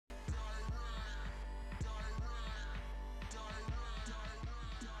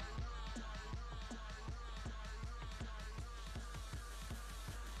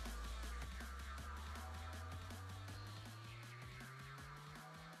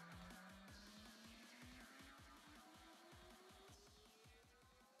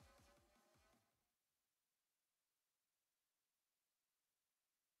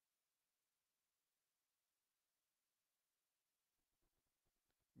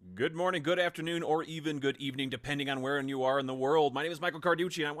Good morning, good afternoon, or even good evening, depending on where you are in the world. My name is Michael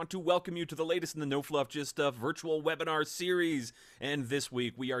Carducci, and I want to welcome you to the latest in the No Fluff Just Stuff virtual webinar series. And this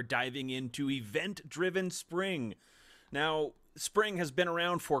week, we are diving into event-driven spring. Now, spring has been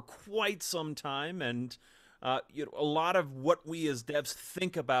around for quite some time, and a lot of what we as devs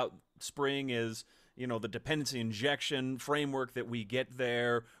think about spring is the dependency injection framework that we get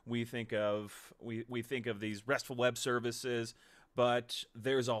there. We think of these RESTful web services, but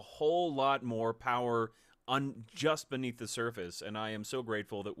there's a whole lot more power just beneath the surface, and I am so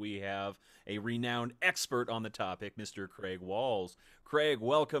grateful that we have a renowned expert on the topic, Mr. Craig Walls. Craig,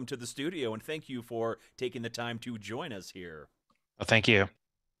 welcome to the studio, and thank you for taking the time to join us here. Well, thank you.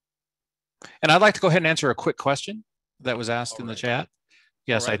 And I'd like to go ahead and answer a quick question that was asked in the chat.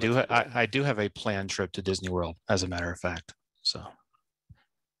 Yes, I do. I do have a planned trip to Disney World, as a matter of fact. So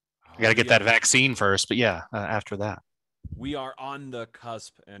I got to get that vaccine first, but yeah, after that. We are on the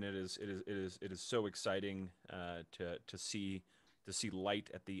cusp, and it is so exciting to see light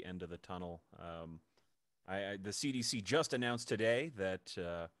at the end of the tunnel. The CDC just announced today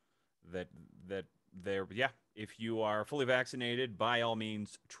that if you are fully vaccinated, by all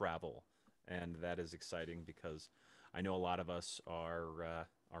means travel, and that is exciting because I know a lot of us are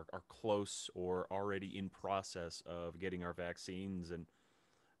close or already in process of getting our vaccines,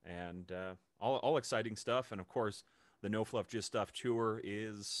 and all exciting stuff. And of course, the No Fluff Just Stuff tour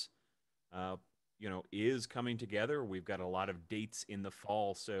is coming together. We've got a lot of dates in the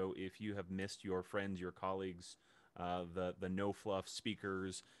fall, so if you have missed your friends, your colleagues, the No Fluff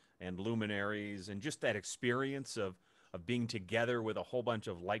speakers and luminaries, and just that experience of being together with a whole bunch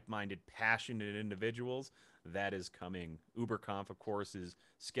of like-minded, passionate individuals, that is coming. UberConf, of course, is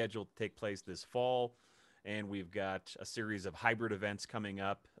scheduled to take place this fall, and we've got a series of hybrid events coming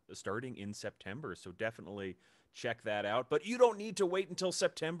up starting in September, so definitely check that out. But you don't need to wait until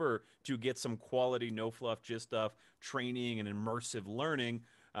September to get some quality No Fluff Just Stuff training and immersive learning.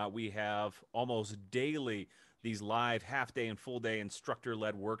 We have almost daily these live half-day and full-day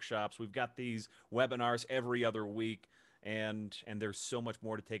instructor-led workshops. We've got these webinars every other week, and there's so much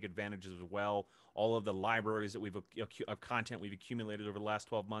more to take advantage of as well. All of the libraries that of content we've accumulated over the last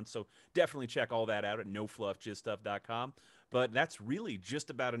 12 months. So definitely check all that out at nofluffjuststuff.com. But that's really just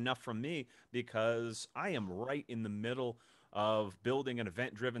about enough from me because I am right in the middle of building an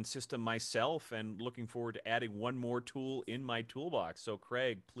event-driven system myself and looking forward to adding one more tool in my toolbox. So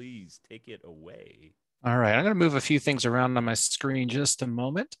Craig, please take it away. All right, I'm going to move a few things around on my screen just a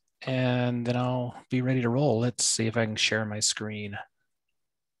moment, and then I'll be ready to roll. Let's see if I can share my screen.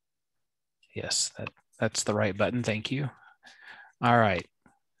 Yes, that's the right button. Thank you. All right.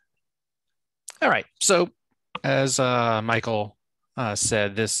 All right. So as Michael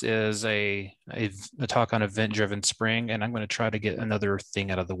said, this is a talk on event-driven spring, and I'm going to try to get another thing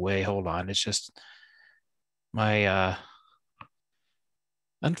out of the way. Hold on. It's just my,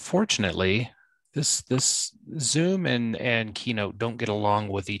 unfortunately, this Zoom and Keynote don't get along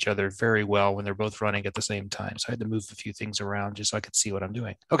with each other very well when they're both running at the same time. So I had to move a few things around just so I could see what I'm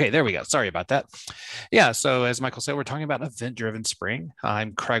doing. Okay, there we go. Sorry about that. Yeah, so as Michael said, we're talking about event-driven spring.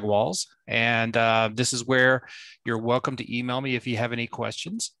 I'm Craig Walls, and this is where you're welcome to email me if you have any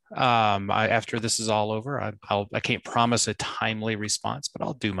questions. After this is all over, I can't promise a timely response, but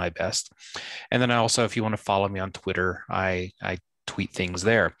I'll do my best. And then also, if you want to follow me on Twitter, I tweet things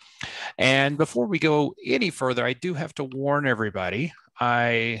there. And before we go any further, I do have to warn everybody.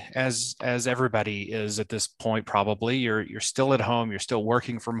 As everybody is at this point, probably you're still at home, you're still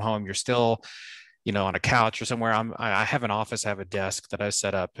working from home, you're still, on a couch or somewhere. I have an office, I have a desk that I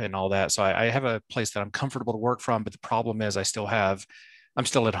set up and all that. So I have a place that I'm comfortable to work from. But the problem is, I'm still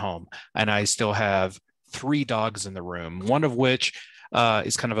at home, and I still have 3 dogs in the room, one of which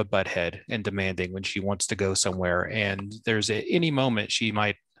is kind of a butthead and demanding when she wants to go somewhere. And any moment she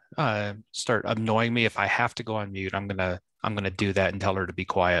might start annoying me. If I have to go on mute, I'm gonna do that and tell her to be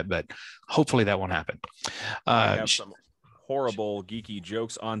quiet. But hopefully that won't happen. I have some horrible geeky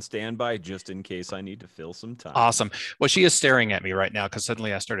jokes on standby just in case I need to fill some time. Awesome. Well, she is staring at me right now because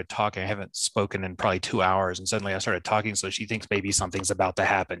suddenly I started talking. I haven't spoken in probably 2 hours, and suddenly I started talking, so she thinks maybe something's about to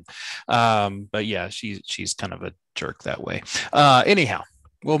happen. But yeah, she's kind of a jerk that way. Anyhow,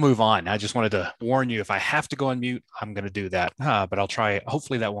 we'll move on. I just wanted to warn you, if I have to go on mute, I'm going to do that, but I'll try.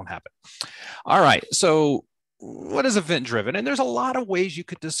 Hopefully that won't happen. All right. So what is event-driven? And there's a lot of ways you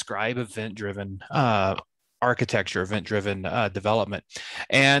could describe event-driven architecture, event-driven development.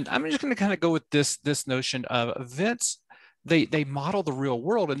 And I'm just going to kind of go with this notion of events. They model the real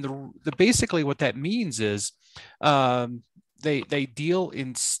world, and basically what that means is they deal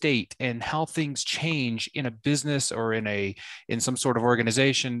in state and how things change in a business or in some sort of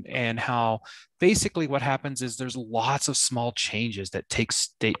organization, and how basically what happens is there's lots of small changes that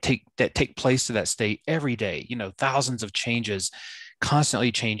take place to that state every day. Thousands of changes,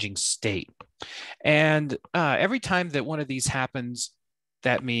 constantly changing state. And every time that one of these happens,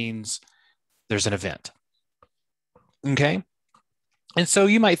 that means there's an event. Okay. And so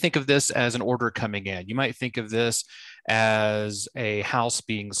you might think of this as an order coming in. You might think of this as a house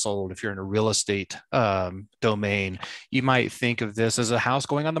being sold if you're in a real estate domain. You might think of this as a house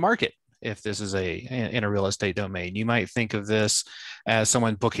going on the market if this is in a real estate domain. You might think of this as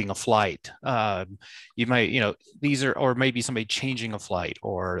someone booking a flight. You might, these are, or maybe somebody changing a flight,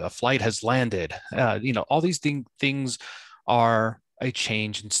 or a flight has landed. All these things are a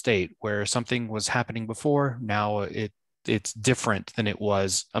change in state where something was happening before. Now it's different than it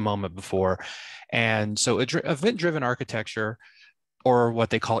was a moment before. And so event-driven architecture, or what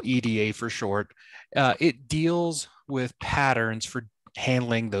they call EDA for short, it deals with patterns for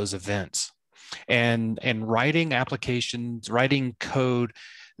handling those events, and writing applications, writing code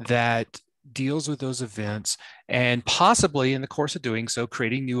that deals with those events, and possibly in the course of doing so,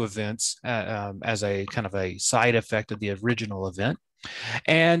 creating new events as a kind of a side effect of the original event.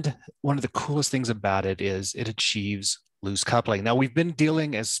 And one of the coolest things about it is it achieves loose coupling. Now, we've been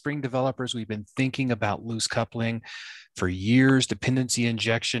dealing as Spring developers, we've been thinking about loose coupling for years. Dependency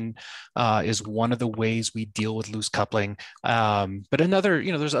injection is one of the ways we deal with loose coupling. But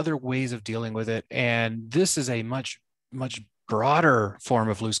there's other ways of dealing with it. And this is a much, much broader form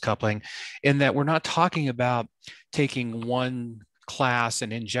of loose coupling, in that we're not talking about taking one class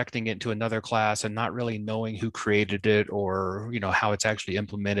and injecting it into another class and not really knowing who created it, or how it's actually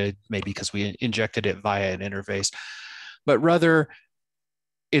implemented, maybe because we injected it via an interface, but rather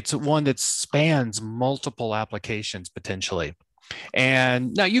it's one that spans multiple applications potentially.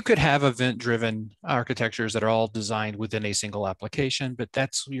 And now you could have event-driven architectures that are all designed within a single application, but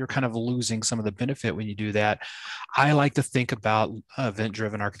you're kind of losing some of the benefit when you do that. I like to think about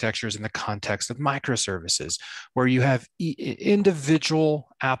event-driven architectures in the context of microservices, where you have individual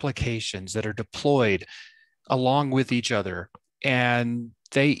applications that are deployed along with each other, and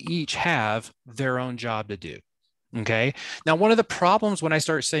they each have their own job to do. Okay. Now, one of the problems when I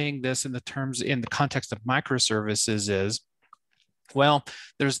start saying this in the context of microservices is, well,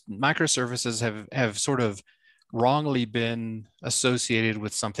 there's microservices have sort of wrongly been associated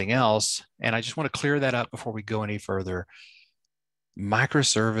with something else. And I just want to clear that up before we go any further.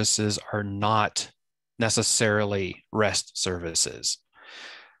 Microservices are not necessarily REST services.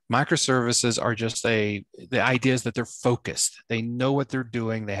 Microservices are just the idea is that they're focused. They know what they're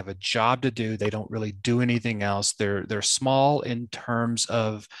doing. They have a job to do. They don't really do anything else. They're small in terms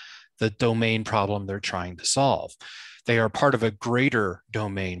of the domain problem they're trying to solve. They are part of a greater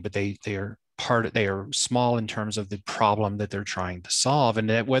domain, but they are small in terms of the problem that they're trying to solve. And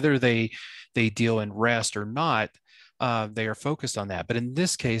that whether they deal in REST or not, they are focused on that. But in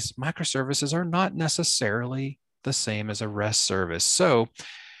this case, microservices are not necessarily the same as a REST service. So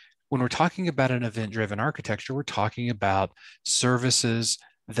when we're talking about an event-driven architecture, we're talking about services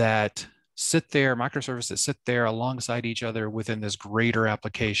that sit there, microservices that sit there alongside each other within this greater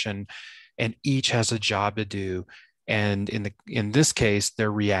application, and each has a job to do. And in this case,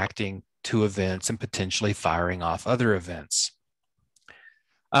 they're reacting to events and potentially firing off other events.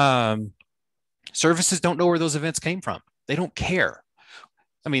 Services don't know where those events came from. They don't care.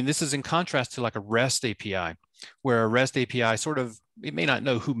 I mean, this is in contrast to like a REST API, where a REST API it may not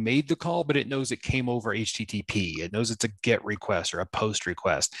know who made the call, but it knows it came over HTTP. It knows it's a GET request or a POST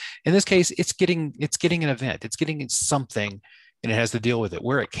request. In this case, it's getting an event. It's getting something, and it has to deal with it.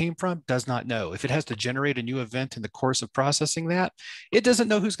 Where it came from, does not know. If it has to generate a new event in the course of processing that, it doesn't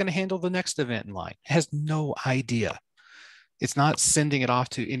know who's going to handle the next event in line. It has no idea. It's not sending it off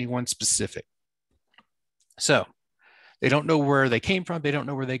to anyone specific. So they don't know where they came from. They don't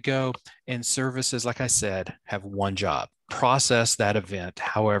know where they go. And services, like I said, have one job: process that event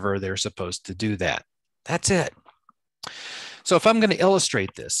however they're supposed to do that. That's it. So if I'm going to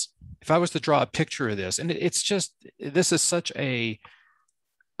illustrate this, if I was to draw a picture of this, and this is such a,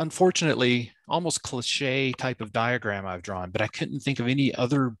 unfortunately, almost cliche type of diagram I've drawn, but I couldn't think of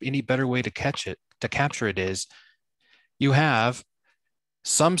any better way to capture it is, you have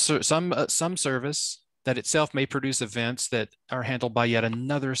some service that itself may produce events that are handled by yet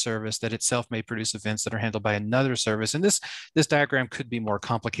another service that itself may produce events that are handled by another service. And this diagram could be more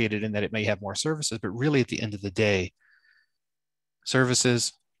complicated in that it may have more services, but really at the end of the day,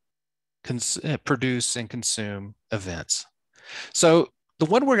 services produce and consume events. So The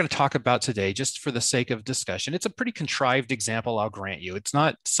one we're going to talk about today, just for the sake of discussion, it's a pretty contrived example, I'll grant you. It's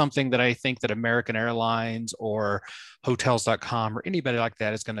not something that I think that American Airlines or hotels.com or anybody like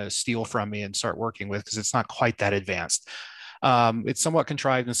that is going to steal from me and start working with, because it's not quite that advanced. It's somewhat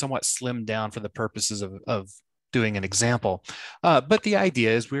contrived and somewhat slimmed down for the purposes of doing an example. But the idea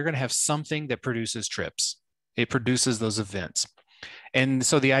is we're going to have something that produces trips. It produces those events. And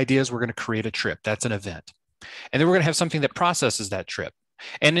so the idea is we're going to create a trip. That's an event. And then we're going to have something that processes that trip.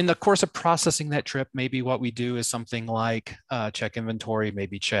 And in the course of processing that trip, maybe what we do is something like check inventory,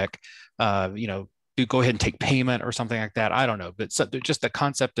 maybe check, go ahead and take payment or something like that. I don't know, but so, just the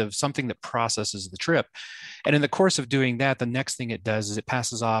concept of something that processes the trip. And in the course of doing that, the next thing it does is it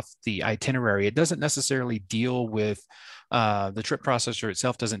passes off the itinerary. It doesn't necessarily deal with the trip processor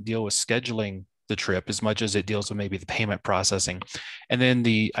itself, doesn't deal with scheduling the trip as much as it deals with maybe the payment processing. And then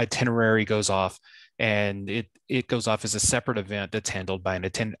the itinerary goes off, and it goes off as a separate event that's handled by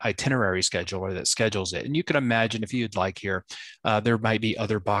an itinerary scheduler that schedules it. And you can imagine, if you'd like here, there might be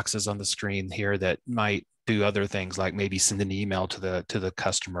other boxes on the screen here that might do other things, like maybe send an email to the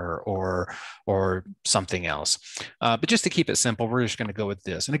customer or something else. But just to keep it simple, we're just going to go with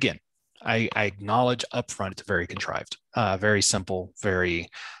this. And again, I acknowledge upfront it's very contrived, very simple, very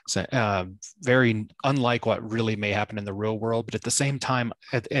unlike what really may happen in the real world. But at the same time,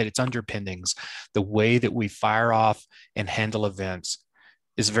 at its underpinnings, the way that we fire off and handle events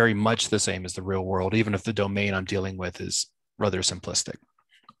is very much the same as the real world, even if the domain I'm dealing with is rather simplistic.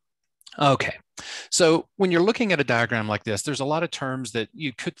 Okay, so when you're looking at a diagram like this, there's a lot of terms that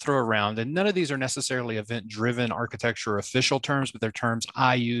you could throw around, and none of these are necessarily event-driven architecture official terms, but they're terms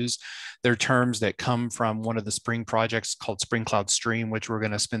I use. They're terms that come from one of the Spring projects called Spring Cloud Stream, which we're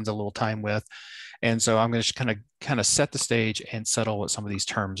going to spend a little time with. And so I'm going to kind of set the stage and settle what some of these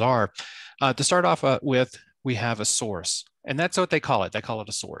terms are. To start off with, we have a source, and that's what they call it. They call it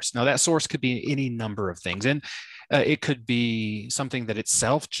a source. Now, that source could be any number of things. And it could be something that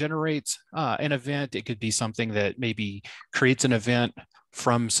itself generates an event. It could be something that maybe creates an event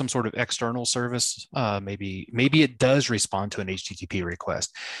from some sort of external service. Maybe it does respond to an HTTP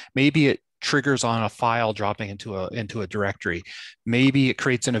request. Maybe it triggers on a file dropping into a directory. Maybe it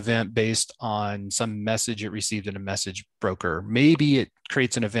creates an event based on some message it received in a message broker. Maybe it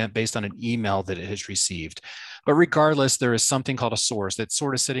creates an event based on an email that it has received. But regardless, there is something called a source that's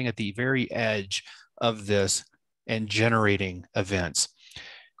sort of sitting at the very edge of this and generating events.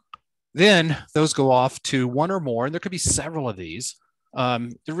 Then those go off to one or more, and there could be several of these. There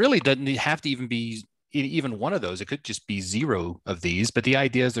really doesn't have to even be even one of those. It could just be 0 of these, but the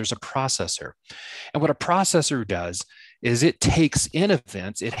idea is there's a processor. And what a processor does is it takes in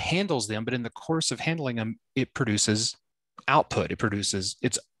events, it handles them, but in the course of handling them, it produces output. It produces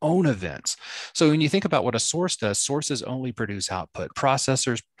its own events. So when you think about what a source does, sources only produce output.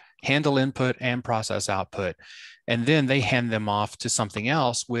 Processors handle input and process output, and then they hand them off to something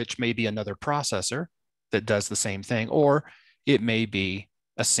else, which may be another processor that does the same thing, or it may be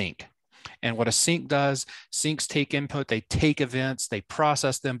a sink. And what a sink does, sinks take input, they take events, they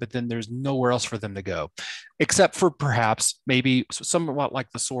process them, but then there's nowhere else for them to go, except for perhaps maybe somewhat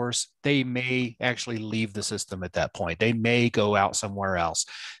like the source, they may actually leave the system at that point. They may go out somewhere else.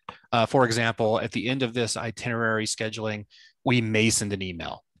 For example, at the end of this itinerary scheduling, we may send an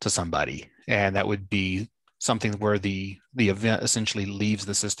email to somebody, and that would be something where the event essentially leaves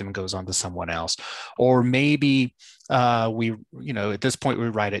the system and goes on to someone else. Or maybe at this point we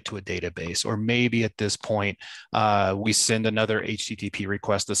write it to a database, or maybe at this point we send another HTTP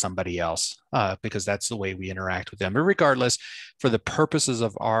request to somebody else because that's the way we interact with them. But regardless, for the purposes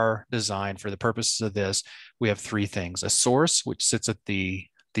of our design, for the purposes of this, we have 3 things: a source, which sits at the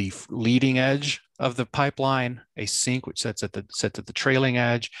leading edge of the pipeline, a sink, which sits at the trailing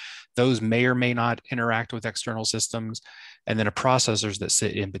edge. Those may or may not interact with external systems, and then a processors that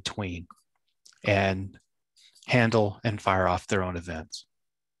sit in between and handle and fire off their own events.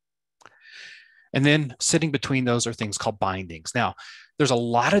 And then sitting between those are things called bindings. Now, there's a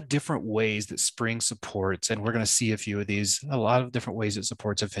lot of different ways that Spring supports, and we're going to see a few of these, a lot of different ways it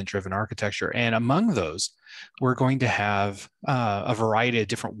supports event-driven architecture. And among those, we're going to have a variety of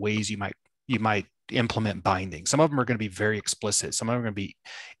different ways you might implement binding. Some of them are going to be very explicit. Some of them are going to be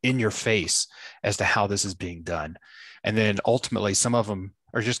in your face as to how this is being done. And then ultimately, some of them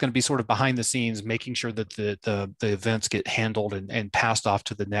are just going to be sort of behind the scenes, making sure that the events get handled and passed off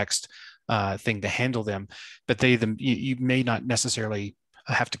to the next thing to handle them. But you may not necessarily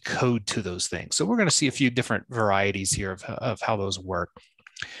have to code to those things. So we're going to see a few different varieties here of how those work.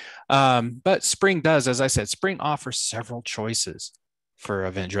 But Spring does, as I said, Spring offers several choices for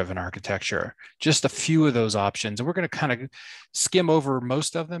event-driven architecture. Just a few of those options. And we're going to kind of skim over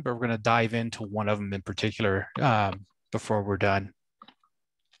most of them, but we're going to dive into one of them in particular before we're done.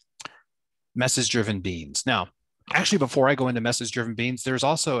 Message-driven beans. Now, actually, before I go into message-driven beans, there's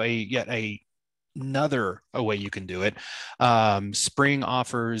also another way you can do it. Spring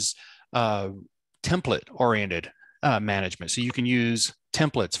offers template-oriented management. So you can use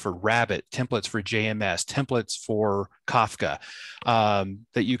templates for Rabbit, templates for JMS, templates for Kafka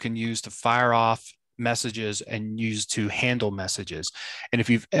that you can use to fire off messages and use to handle messages. And if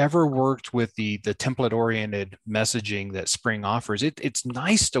you've ever worked with the template-oriented messaging that Spring offers, it's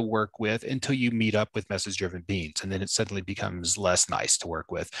nice to work with until you meet up with message-driven beans, and then it suddenly becomes less nice to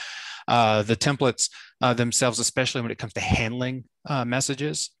work with. The templates themselves, especially when it comes to handling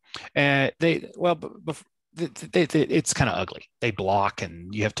messages, it's kind of ugly. They block,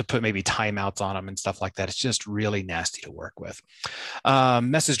 and you have to put maybe timeouts on them and stuff like that. It's just really nasty to work with.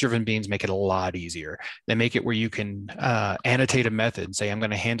 Message-driven beans make it a lot easier. They make it where you can annotate a method and say, I'm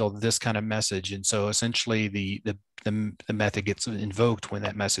going to handle this kind of message. And so essentially the method gets invoked when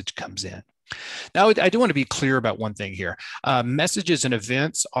that message comes in. Now, I do want to be clear about one thing here. Messages and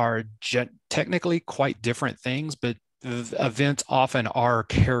events are technically quite different things, but events often are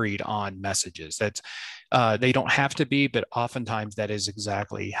carried on messages. They don't have to be, but oftentimes that is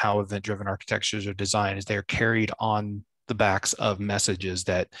exactly how event-driven architectures are designed, is they're carried on the backs of messages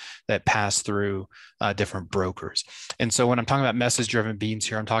that pass through different brokers. And so when I'm talking about message-driven beans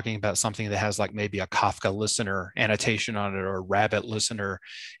here, I'm talking about something that has like maybe a Kafka listener annotation on it or a Rabbit listener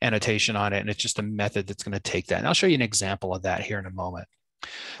annotation on it. And it's just a method that's going to take that. And I'll show you an example of that here in a moment.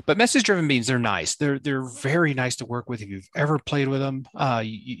 But message-driven beans, they're nice. They're very nice to work with. If you've ever played with them,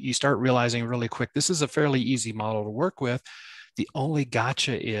 you start realizing really quick, this is a fairly easy model to work with. The only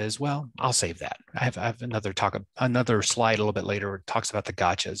gotcha is, well, I'll save that. I have another slide a little bit later where it talks about the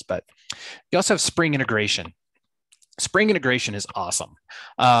gotchas, but you also have Spring integration. Spring integration is awesome.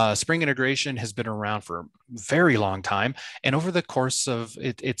 Spring integration has been around for a very long time, and over the course of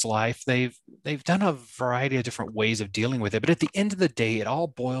its life, they've done a variety of different ways of dealing with it. But at the end of the day, it all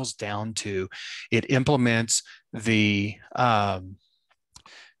boils down to it implements the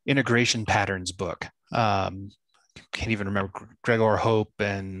integration patterns book. Can't even remember Gregor Hope,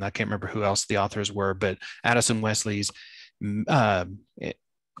 and I can't remember who else the authors were, but Addison Wesley's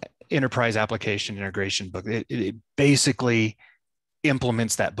enterprise application integration book. It basically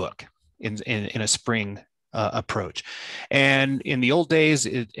implements that book in a Spring approach. And in the old days,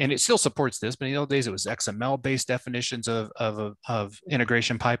 and it still supports this, but in the old days, it was XML-based definitions of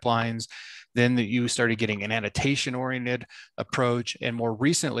integration pipelines. Then you started getting an annotation-oriented approach. And more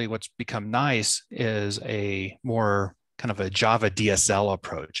recently, what's become nice is a more kind of a Java DSL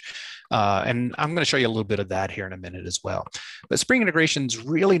approach. And I'm going to show you a little bit of that here in a minute as well. But Spring integration is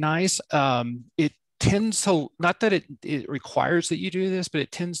really nice. It tends to, not that it requires that you do this, but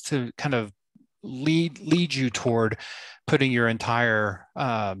it tends to kind of lead you toward putting your entire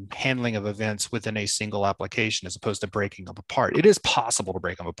handling of events within a single application as opposed to breaking them apart. It is possible to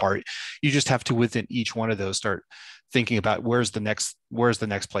break them apart. You just have to, within each one of those, start thinking about where's the next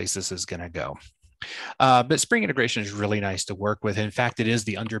place this is going to go. But Spring integration is really nice to work with. In fact, it is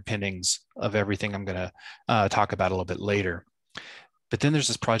the underpinnings of everything I'm going to talk about a little bit later. But then there's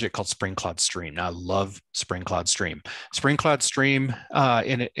this project called Spring Cloud Stream. Now, I love Spring Cloud Stream. Spring Cloud Stream,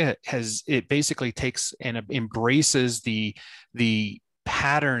 and it basically takes and embraces the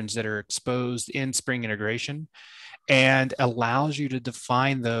patterns that are exposed in Spring integration and allows you to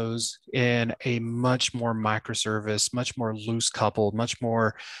define those in a much more microservice, much more loose coupled, much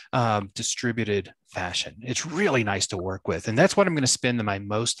more distributed fashion. It's really nice to work with. And that's what I'm going to spend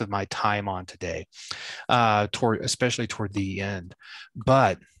most of my time on today, especially toward the end.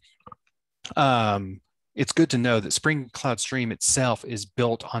 But it's good to know that Spring Cloud Stream itself is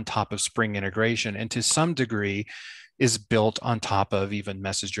built on top of Spring integration, and to some degree is built on top of even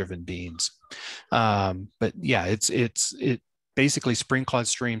message-driven beans. But yeah, it basically Spring Cloud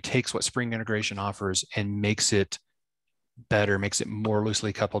Stream takes what Spring integration offers and makes it better, makes it more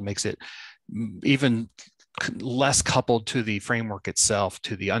loosely coupled, makes it even less coupled to the framework itself,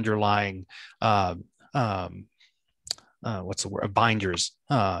 to the underlying what's the word, binders.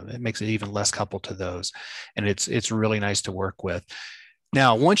 It makes it even less coupled to those, and it's really nice to work with.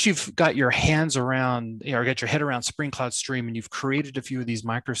 Now, once you've got your hands around, or got your head around Spring Cloud Stream, and you've created a few of these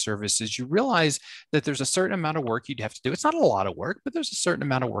microservices, you realize that there's a certain amount of work you'd have to do. It's not a lot of work, but there's a certain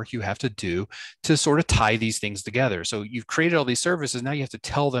amount of work you have to do to sort of tie these things together. So you've created all these services. Now you have to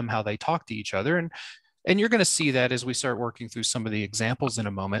tell them how they talk to each other. And you're going to see that as we start working through some of the examples in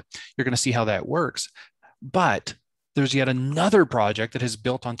a moment. You're going to see how that works. But there's yet another project that has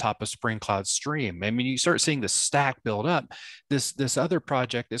built on top of Spring Cloud Stream. I mean, you start seeing the stack build up. This other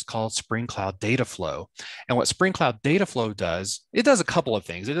project is called Spring Cloud Data Flow. And what Spring Cloud Data Flow does, it does a couple of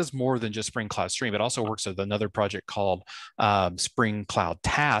things. It does more than just Spring Cloud Stream. It also works with another project called Spring Cloud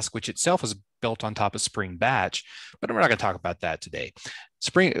Task, which itself is built on top of Spring Batch, but we're not going to talk about that today.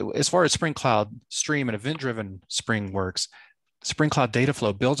 Spring, as far as Spring Cloud Stream and event-driven Spring works, Spring Cloud Data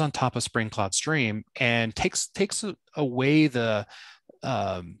Flow builds on top of Spring Cloud Stream and takes away the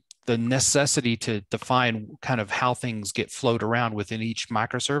necessity to define kind of how things get flowed around within each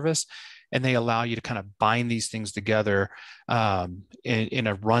microservice, and they allow you to kind of bind these things together in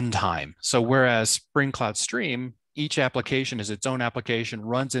a runtime. So whereas Spring Cloud Stream, each application is its own application,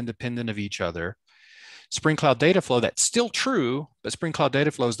 runs independent of each other. Spring Cloud Data Flow, that's still true, but Spring Cloud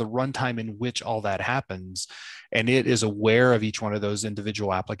Data Flow is the runtime in which all that happens. And it is aware of each one of those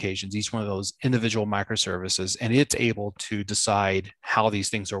individual applications, each one of those individual microservices, and it's able to decide how these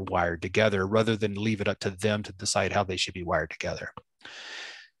things are wired together rather than leave it up to them to decide how they should be wired together.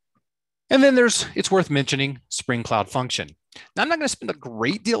 And then it's worth mentioning Spring Cloud Function. Now, I'm not going to spend a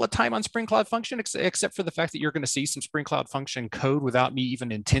great deal of time on Spring Cloud Function, except for the fact that you're going to see some Spring Cloud Function code without me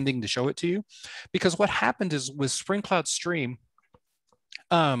even intending to show it to you. Because what happened is with Spring Cloud Stream,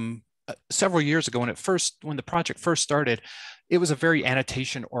 several years ago, when the project first started, it was a very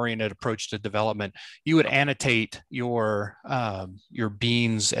annotation-oriented approach to development. You would annotate your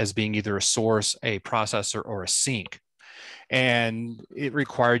beans as being either a source, a processor, or a sink. And it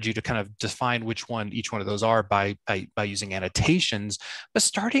required you to kind of define which one each one of those are by using annotations. But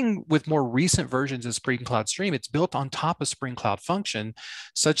starting with more recent versions of Spring Cloud Stream, it's built on top of Spring Cloud Function,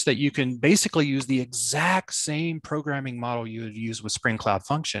 such that you can basically use the exact same programming model you would use with Spring Cloud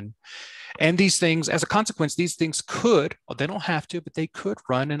Function. And these things, as a consequence, these things could, well, they don't have to, but they could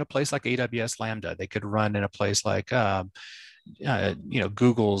run in a place like AWS Lambda. They could run in a place like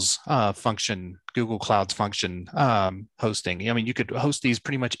Google's function, Google Cloud's function hosting. I mean, you could host these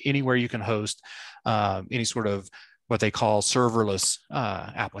pretty much anywhere you can host any sort of what they call serverless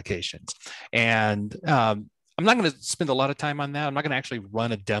applications. And I'm not going to spend a lot of time on that. I'm not going to actually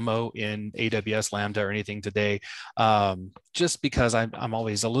run a demo in AWS Lambda or anything today, just because I'm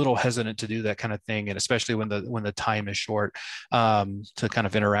always a little hesitant to do that kind of thing, and especially when the time is short to kind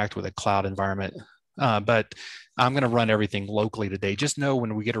of interact with a cloud environment. But I'm going to run everything locally today. Just know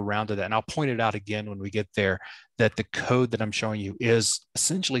when we get around to that, and I'll point it out again when we get there, that the code that I'm showing you is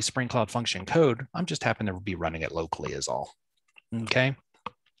essentially Spring Cloud Function code. I'm just happen to be running it locally is all. Okay.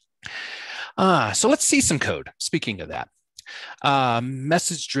 So let's see some code. Speaking of that,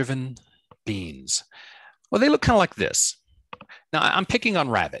 message-driven beans. Well, they look kind of like this. Now, I'm picking on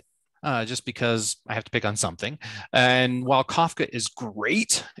Rabbit. Just because I have to pick on something. And while Kafka is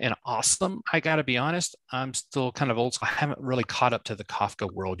great and awesome, I got to be honest, I'm still kind of old school. I haven't really caught up to the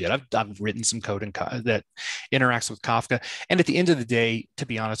Kafka world yet. I've written some code that interacts with Kafka. And at the end of the day, to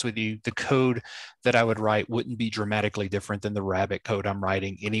be honest with you, the code that I would write wouldn't be dramatically different than the Rabbit code I'm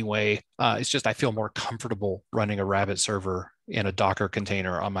writing anyway. It's just I feel more comfortable running a Rabbit server in a Docker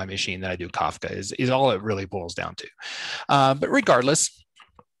container on my machine than I do Kafka, is all it really boils down to. But regardless,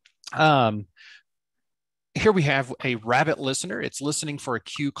 here we have a Rabbit listener. It's listening for a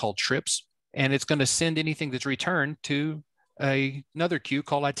queue called trips, and it's going to send anything that's returned to another queue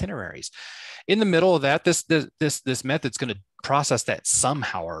called itineraries. In the middle of that, this method's going to process that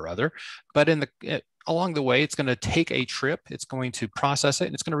somehow or other, but along the way, it's going to take a trip, it's going to process it,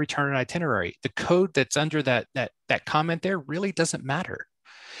 and it's going to return an itinerary. The code that's under that comment there really doesn't matter.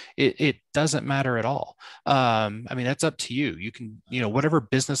 It doesn't matter at all. I mean, that's up to you. You can, whatever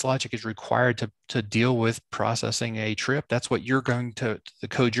business logic is required to deal with processing a trip, that's what the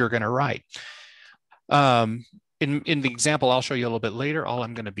code you're going to write. In the example I'll show you a little bit later, all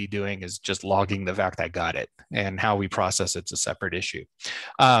I'm going to be doing is just logging the fact I got it, and how we process it's a separate issue.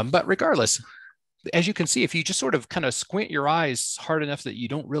 But regardless, as you can see, if you just sort of kind of squint your eyes hard enough that you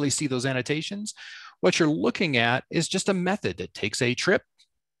don't really see those annotations, what you're looking at is just a method that takes a trip,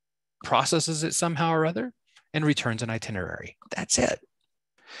 processes it somehow or other, and returns an itinerary. That's it.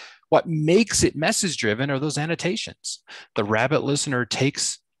 What makes it message driven are those annotations. The Rabbit listener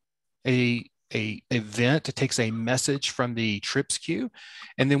takes a event, it takes a message from the trips queue,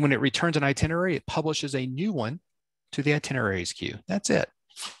 and then when it returns an itinerary, it publishes a new one to the itineraries queue. That's it.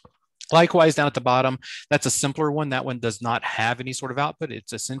 Likewise, down at the bottom, that's a simpler one. That one does not have any sort of output.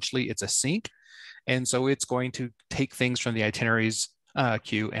 It's a sink, and so it's going to take things from the itineraries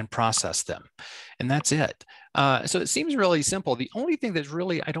queue and process them, and that's it. So it seems really simple. The only thing that's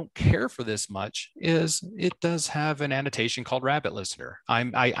really I don't care for this much is it does have an annotation called Rabbit Listener.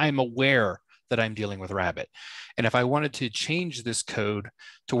 I'm aware that I'm dealing with Rabbit. And if I wanted to change this code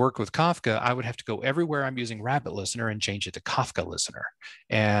to work with Kafka, I would have to go everywhere I'm using Rabbit Listener and change it to Kafka Listener.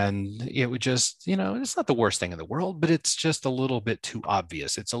 And it would just, it's not the worst thing in the world, but it's just a little bit too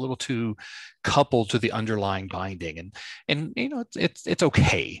obvious. It's a little too coupled to the underlying binding. And it's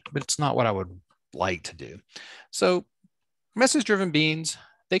okay, but it's not what I would like to do. So message driven beans,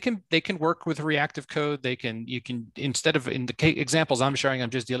 they can work with reactive code. You can, instead of, in the examples I'm showing, I'm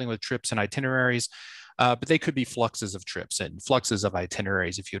just dealing with trips and itineraries, but they could be fluxes of trips and fluxes of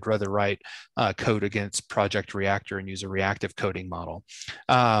itineraries if you'd rather write code against Project Reactor and use a reactive coding model.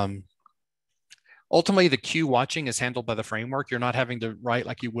 Ultimately, the queue watching is handled by the framework. You're not having to write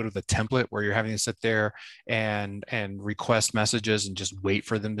like you would with a template where you're having to sit there and request messages and just wait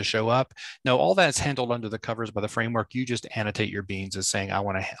for them to show up. No, all that's handled under the covers by the framework. You just annotate your beans as saying,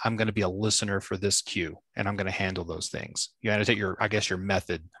 I'm going to be a listener for this queue, and I'm going to handle those things. You annotate your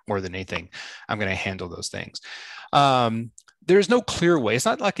method more than anything. I'm going to handle those things. There's no clear way. It's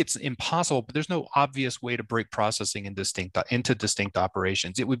not like it's impossible, but there's no obvious way to break processing into distinct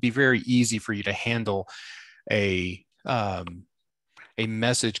operations. It would be very easy for you to handle a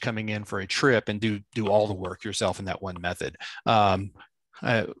message coming in for a trip and do all the work yourself in that one method.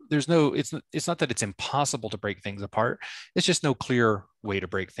 It's not that it's impossible to break things apart. It's just no clear way to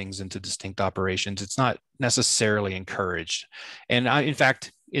break things into distinct operations. It's not necessarily encouraged. And in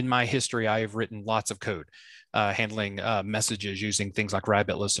fact, in my history, I have written lots of code handling messages using things like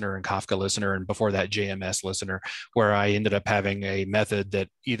Rabbit Listener and Kafka Listener, and before that JMS Listener, where I ended up having a method that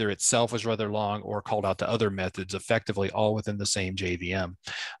either itself was rather long or called out to other methods, effectively all within the same JVM.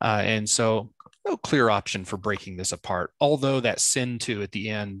 And so no clear option for breaking this apart, although that send to at the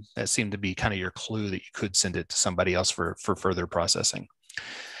end, that seemed to be kind of your clue that you could send it to somebody else for further processing.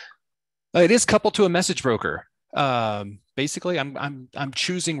 It is coupled to a message broker. Basically, I'm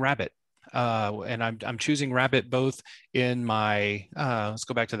choosing Rabbit. And I'm choosing Rabbit both in my, let's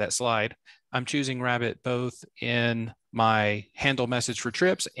go back to that slide. I'm choosing Rabbit both in my handle message for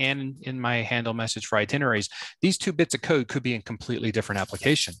trips and in my handle message for itineraries. These two bits of code could be in completely different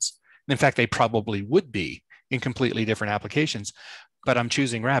applications. In fact, they probably would be in completely different applications, but I'm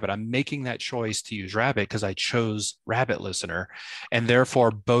choosing Rabbit. I'm making that choice to use Rabbit because I chose Rabbit Listener, and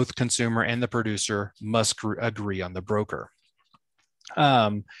therefore both consumer and the producer must agree on the broker.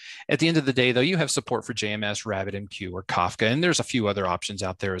 At the end of the day, though, you have support for JMS, RabbitMQ, or Kafka, and there's a few other options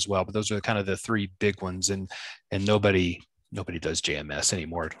out there as well, but those are kind of the three big ones, and nobody does JMS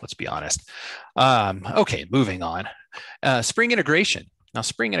anymore, let's be honest. Okay, moving on. Spring integration. Now,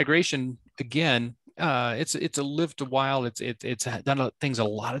 Spring integration, again, it's lived a while. It's done things a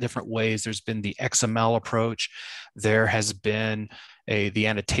lot of different ways. There's been the XML approach. There has been the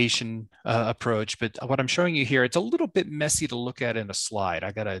annotation approach. But what I'm showing you here, it's a little bit messy to look at in a slide.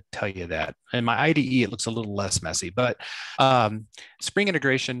 I got to tell you that. In my IDE, it looks a little less messy. But Spring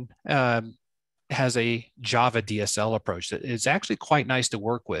integration has a Java DSL approach that is actually quite nice to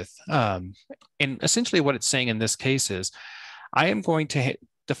work with. And essentially what it's saying in this case is, I am going to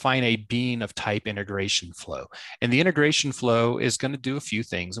define a bean of type integration flow. And the integration flow is going to do a few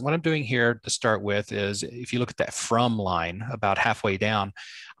things. And what I'm doing here to start with is, if you look at that from line about halfway down,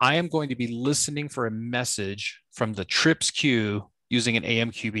 I am going to be listening for a message from the trips queue using an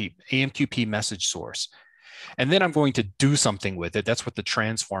AMQP message source. And then I'm going to do something with it. That's what the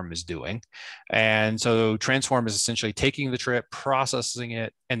transform is doing. And so transform is essentially taking the trip, processing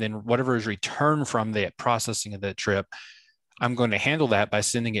it, and then whatever is returned from the processing of that trip, I'm going to handle that by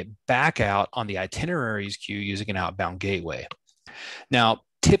sending it back out on the itineraries queue using an outbound gateway. Now,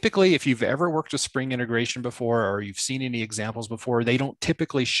 typically, if you've ever worked with Spring integration before, or you've seen any examples before, they don't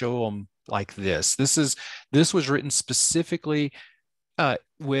typically show them like this. This was written specifically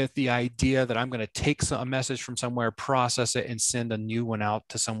with the idea that I'm going to take a message from somewhere, process it, and send a new one out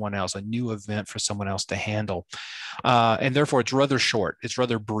to someone else, a new event for someone else to handle. And therefore, it's rather short. It's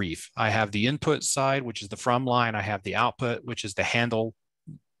rather brief. I have the input side, which is the from line. I have the output, which is the handle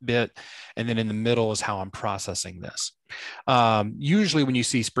bit. And then in the middle is how I'm processing this. Usually when you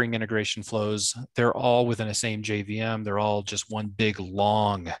see Spring integration flows, they're all within the same JVM. They're all just one big,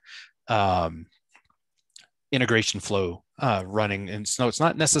 long integration flow running. And so it's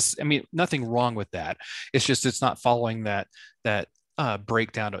not necessarily, I mean, nothing wrong with that. It's just, it's not following that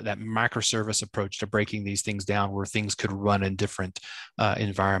breakdown, that microservice approach to breaking these things down where things could run in different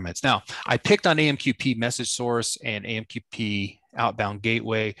environments. Now, I picked on AMQP message source and AMQP outbound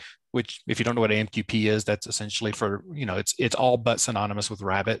gateway, which, if you don't know what AMQP is, that's essentially for, it's all but synonymous with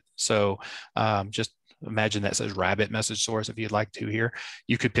Rabbit. So just imagine that says Rabbit message source if you'd like to here.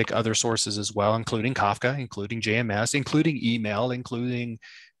 You could pick other sources as well, including Kafka, including JMS, including email, including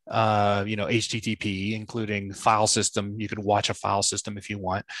HTTP, including file system. You could watch a file system if you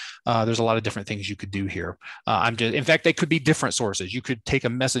want. There's a lot of different things you could do here. In fact, they could be different sources. You could take a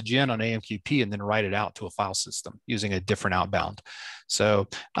message in on AMQP and then write it out to a file system using a different outbound. So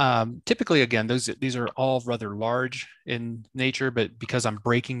typically, again, these are all rather large in nature, but because I'm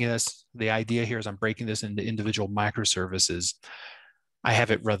breaking this, the idea here is I'm breaking this into individual microservices. I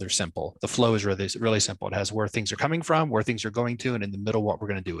have it rather simple. The flow is really simple. It has where things are coming from, where things are going to, and in the middle, what we're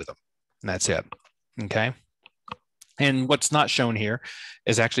going to do with them. And that's it. Okay. And what's not shown here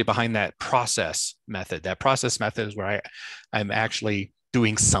is actually behind that process method. That process method is where I'm actually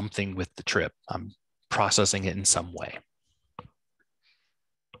doing something with the trip. I'm processing it in some way.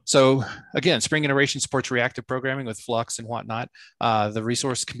 So again, Spring Integration supports reactive programming with Flux and whatnot. The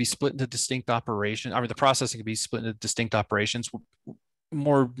resource can be split into distinct operations. The processing can be split into distinct operations.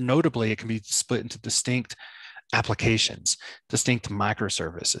 More notably, it can be split into distinct applications, distinct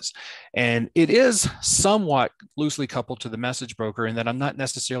microservices. And it is somewhat loosely coupled to the message broker in that I'm not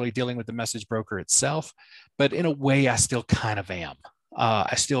necessarily dealing with the message broker itself, but in a way, I still kind of am.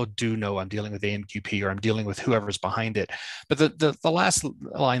 I still do know I'm dealing with AMQP or I'm dealing with whoever's behind it. But the last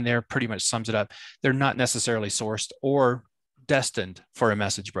line there pretty much sums it up. They're not necessarily sourced or destined for a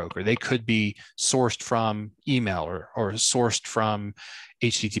message broker. They could be sourced from email or sourced from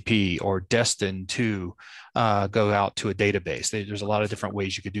HTTP or destined to go out to a database. There's a lot of different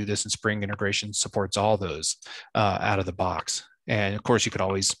ways you could do this, and Spring Integration supports all those out of the box. And of course, you could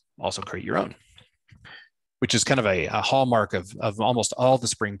always also create your own, which is kind of a hallmark of almost all the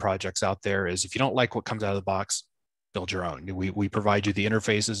Spring projects out there. Is if you don't like what comes out of the box, build your own. We provide you the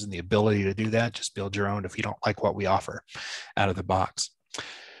interfaces and the ability to do that. Just build your own if you don't like what we offer out of the box.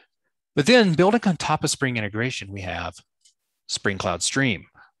 But then building on top of Spring Integration, we have Spring Cloud Stream.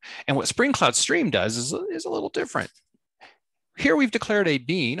 And what Spring Cloud Stream does is a little different. Here we've declared a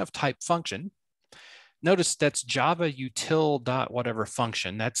bean of type function. Notice that's Java util dot whatever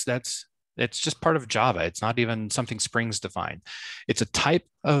function. It's just part of Java. It's not even something Spring's defined. It's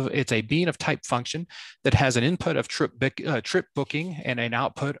a bean of type function that has an input of trip booking and an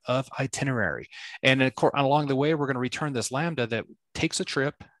output of itinerary. And along the way, we're going to return this lambda that takes a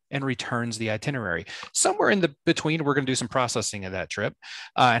trip and returns the itinerary. Somewhere in the between, we're going to do some processing of that trip.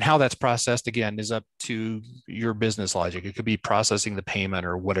 And how that's processed, again, is up to your business logic. It could be processing the payment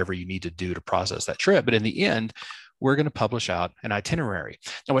or whatever you need to do to process that trip. But in the end, we're going to publish out an itinerary.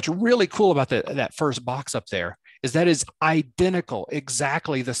 Now, what's really cool about that first box up there is that is identical,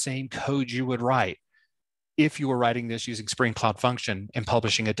 exactly the same code you would write if you were writing this using Spring Cloud Function and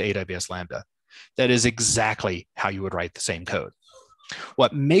publishing it to AWS Lambda. That is exactly how you would write the same code.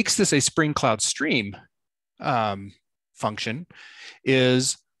 What makes this a Spring Cloud Stream function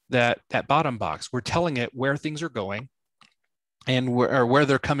is that bottom box. We're telling it where things are going and where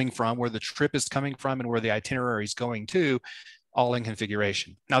they're coming from, where the trip is coming from, and where the itinerary is going to, all in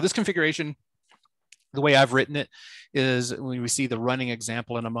configuration. Now, this configuration, the way I've written it is, when we see the running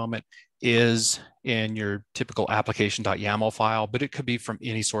example in a moment, is in your typical application.yaml file, but it could be from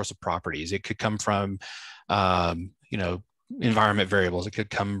any source of properties. It could come from, environment variables. It could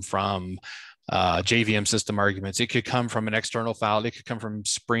come from JVM system arguments. It could come from an external file. It could come from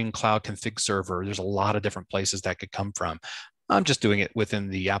Spring Cloud Config Server. There's a lot of different places that could come from. I'm just doing it within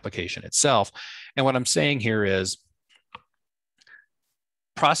the application itself. And what I'm saying here is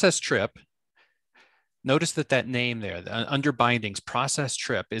process trip. Notice that name there, under bindings, process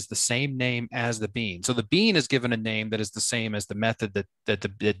trip is the same name as the bean. So the bean is given a name that is the same as the method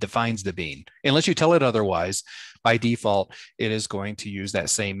that defines the bean. Unless you tell it otherwise, by default, it is going to use that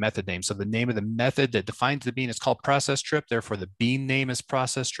same method name. So the name of the method that defines the bean is called process trip. Therefore, the bean name is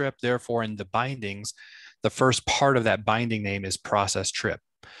process trip. Therefore, in the bindings, the first part of that binding name is process trip.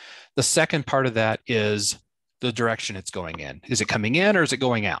 The second part of that is the direction it's going in. Is it coming in or is it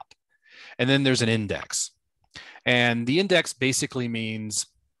going out? And then there's an index. And the index basically means,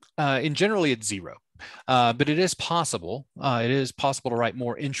 in generally it's 0. But it is possible. It is possible to write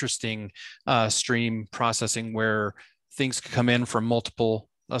more interesting stream processing where things could come in from multiple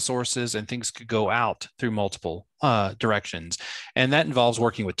sources and things could go out through multiple directions. And that involves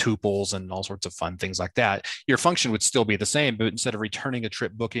working with tuples and all sorts of fun things like that. Your function would still be the same, but instead of returning a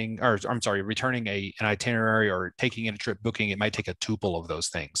trip booking, or I'm sorry, returning an itinerary or taking in a trip booking, it might take a tuple of those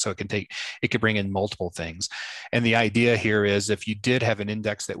things. So it could bring in multiple things. And the idea here is if you did have an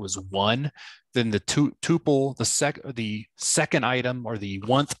index that was 1, then the tuple, the second item or the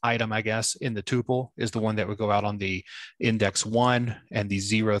 1th item, I guess, in the tuple is the one that would go out on the index 1, and the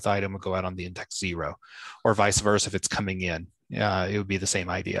 0th item would go out on the index 0, or vice versa if it's coming in. It would be the same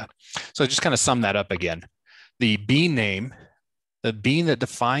idea. So just kind of sum that up again. The bean name The bean that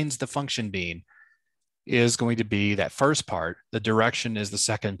defines the function bean is going to be that first part. The direction is the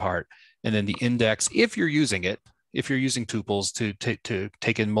second part. And then the index, if you're using it, if you're using tuples to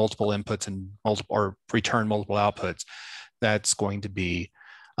take in multiple inputs and multiple or return multiple outputs, that's going to be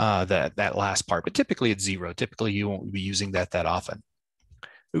that last part. But typically it's 0. Typically you won't be using that often.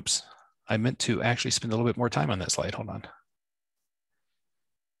 Oops, I meant to actually spend a little bit more time on that slide. Hold on.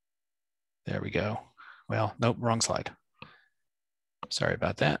 There we go. Well, nope, wrong slide. Sorry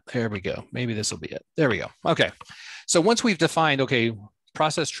about that. There we go. Maybe this will be it. There we go. Okay. So once we've defined, okay,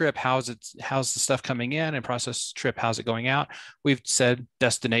 process trip, how's the stuff coming in, and process trip, how's it going out? We've said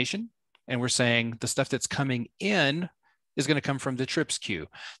destination, and we're saying the stuff that's coming in is going to come from the trips queue.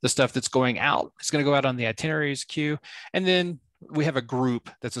 The stuff that's going out is going to go out on the itineraries queue. And then we have a group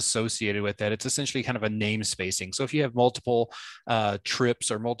that's associated with that. It's essentially kind of a name spacing. So if you have multiple trips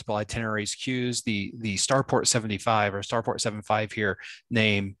or multiple itineraries queues, the Starport 75 or Starport 75 here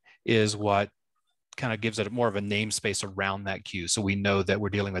name is what kind of gives it more of a namespace around that queue. So we know that we're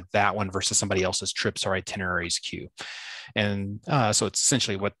dealing with that one versus somebody else's trips or itineraries queue. And so it's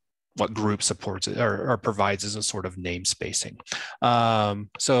essentially what group supports or provides as a sort of name spacing.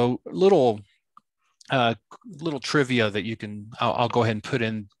 So little trivia that you can, I'll go ahead and put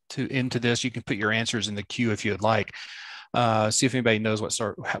into this. You can put your answers in the queue if you'd like. See if anybody knows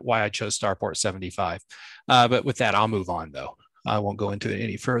why I chose Starport 75. But with that, I'll move on though. I won't go into it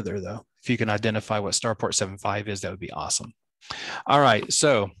any further though. If you can identify what Starport 75 is, that would be awesome. All right,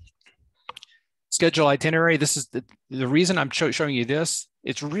 so schedule itinerary. This is the reason I'm showing you this.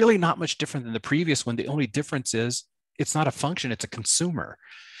 It's really not much different than the previous one. The only difference is it's not a function, it's a consumer.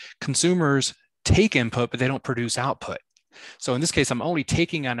 Consumers take input, but they don't produce output. So in this case, I'm only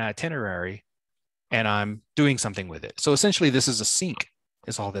taking an itinerary and I'm doing something with it. So essentially this is a sink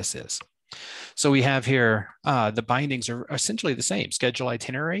is all this is. So we have here, the bindings are essentially the same. Schedule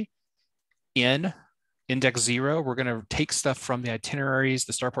itinerary in index 0. We're going to take stuff from the itineraries,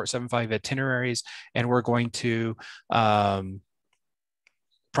 the Starport 75 itineraries, and we're going to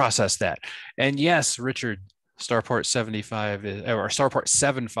process that. And yes, Richard, Starport 75 or Starport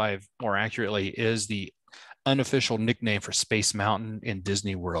 75 more accurately is the unofficial nickname for Space Mountain in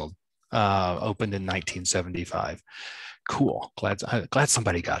Disney World, opened in 1975. Cool. Glad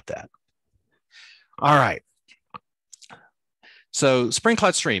somebody got that. All right. So Spring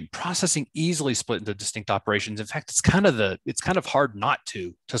Cloud Stream processing easily split into distinct operations. In fact, it's kind of hard not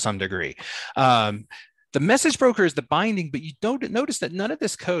to some degree. The message broker is the binding, but you don't notice that none of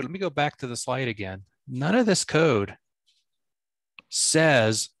this code. Let me go back to the slide again. None of this code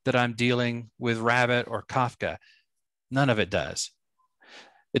says that I'm dealing with Rabbit or Kafka. None of it does.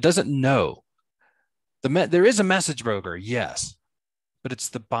 It doesn't know. There is a message broker, yes, but it's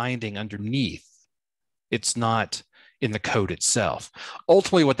the binding underneath. It's not in the code itself.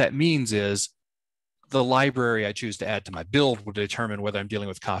 Ultimately, what that means is the library I choose to add to my build will determine whether I'm dealing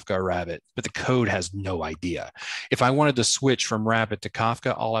with Kafka or Rabbit, but the code has no idea. If I wanted to switch from Rabbit to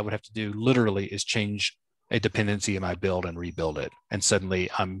Kafka, all I would have to do literally is change a dependency in my build and rebuild it. And suddenly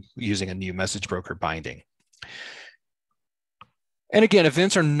I'm using a new message broker binding. And again,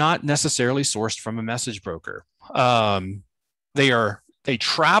 events are not necessarily sourced from a message broker. They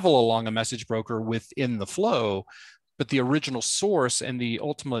travel along a message broker within the flow, but the original source and the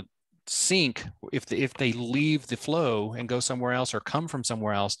ultimate sync, if they leave the flow and go somewhere else or come from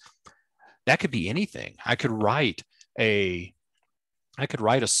somewhere else, that could be anything. I could write a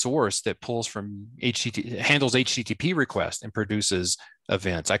source that pulls from handles HTTP requests and produces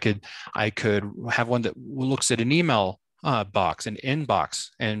events. I could have one that looks at an email box, an inbox,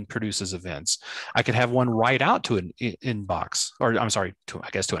 and produces events. I could have one write out to an inbox, or I'm sorry, to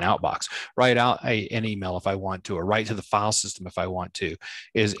an outbox, write out an email if I want to, or write to the file system if I want to,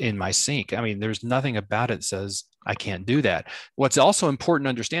 is in my sync. I mean, there's nothing about it that says I can't do that. What's also important to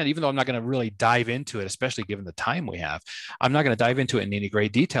understand, even though I'm not going to really dive into it, especially given the time we have, I'm not going to dive into it in any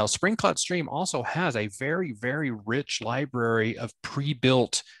great detail. Spring Cloud Stream also has a very, very rich library of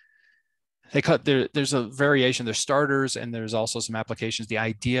pre-built. There's a variation. There's starters, and there's also some applications. The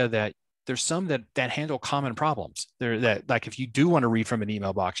idea that there's some that handle common problems. That, like, if you do want to read from an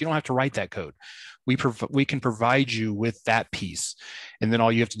email box, you don't have to write that code. We can provide you with that piece, and then all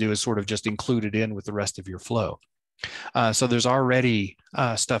you have to do is sort of just include it in with the rest of your flow. So there's already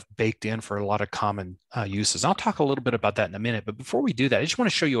stuff baked in for a lot of common uses. I'll talk a little bit about that in a minute, but before we do that, I just want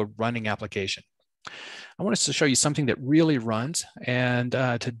to show you a running application. I want us to show you something that really runs, and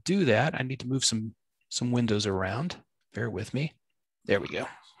to do that, I need to move some windows around. Bear with me. There we go.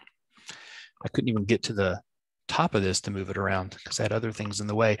 I couldn't even get to the top of this to move it around because I had other things in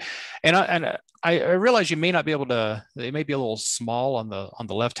the way. And I realize you may not be able to, it may be a little small on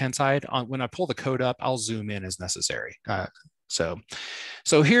the left-hand side. When I pull the code up, I'll zoom in as necessary. So,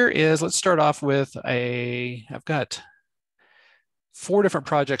 so here is, let's start off with I've got 4 different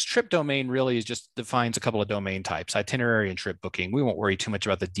projects. Trip domain really is just defines a couple of domain types, itinerary and trip booking. We won't worry too much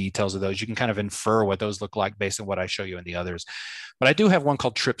about the details of those. You can kind of infer what those look like based on what I show you in the others. But I do have one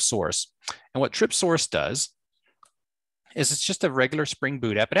called trip source. And what trip source does is it's just a regular Spring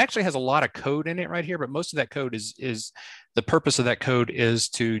Boot app. It actually has a lot of code in it right here, but most of that code is the purpose of that code is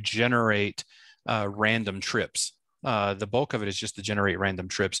to generate random trips. The bulk of it is just to generate random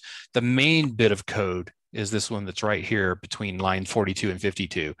trips. The main bit of code is this one that's right here between line 42 and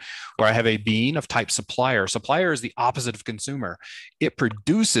 52, where I have a bean of type supplier. Supplier is the opposite of consumer. It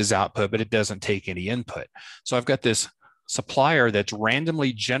produces output, but it doesn't take any input. So I've got this supplier that's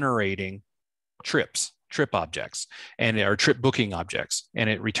randomly generating trip objects and or trip booking objects, and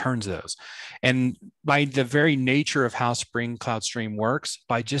it returns those. And by the very nature of how Spring Cloud Stream works,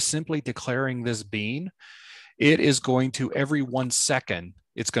 by just simply declaring this bean, it is going to every 1 second,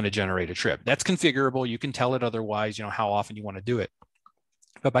 it's going to generate a trip. That's configurable. You can tell it otherwise, how often you want to do it.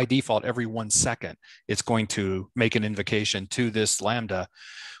 But by default, every 1 second, it's going to make an invocation to this Lambda,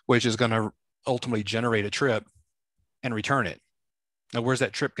 which is going to ultimately generate a trip and return it. Now, where's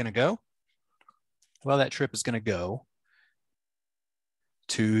that trip going to go? Well, that trip is going to go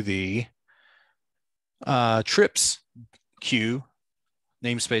to the trips queue,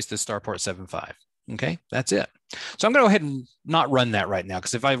 namespace to starport 75. Okay, that's it. So I'm going to go ahead and not run that right now,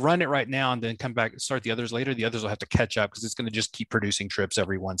 because if I run it right now and then come back and start the others later, the others will have to catch up because it's going to just keep producing trips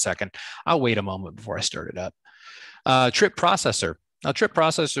every 1 second. I'll wait a moment before I start it up. Trip processor. Now, trip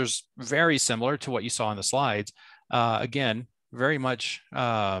processor is very similar to what you saw in the slides. Again, very much,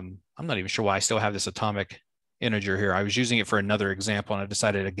 I'm not even sure why I still have this atomic integer here. I was using it for another example, and I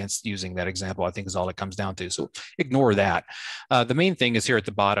decided against using that example, I think is all it comes down to. So ignore that. The main thing is here at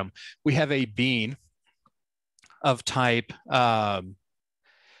the bottom, we have a bean of type,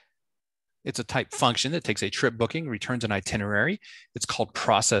 it's a type function that takes a trip booking, returns an itinerary. It's called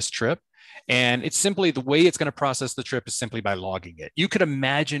process trip. And it's simply the way it's going to process the trip is simply by logging it. You could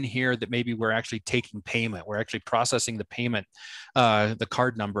imagine here that maybe we're actually taking payment. We're actually processing the payment, the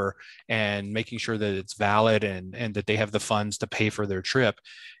card number, and making sure that it's valid and that they have the funds to pay for their trip.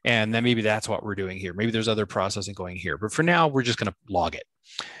 And then maybe that's what we're doing here. Maybe there's other processing going here. But for now, we're just going to log it.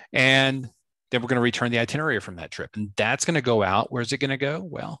 And then we're going to return the itinerary from that trip. And that's going to go out. Where's it going to go?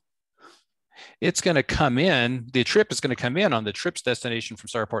 Well, it's going to come in, the trip is going to come in on the trips destination from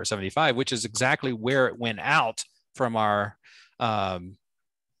Starport 75, which is exactly where it went out from our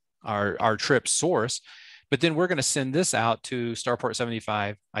trip source. But then we're going to send this out to Starport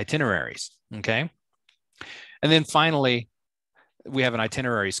 75 itineraries, okay? And then finally, we have an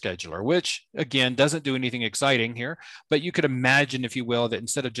itinerary scheduler, which again, doesn't do anything exciting here, but you could imagine, if you will, that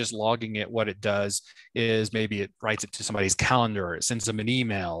instead of just logging it, what it does is maybe it writes it to somebody's calendar, or it sends them an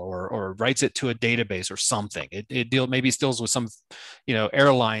email, or writes it to a database or something. It maybe deals with some,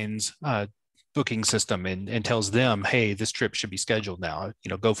 airlines booking system and tells them, hey, this trip should be scheduled now,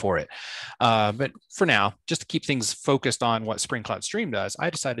 go for it. But for now, just to keep things focused on what Spring Cloud Stream does, I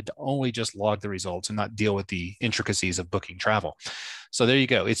decided to only just log the results and not deal with the intricacies of booking travel. So there you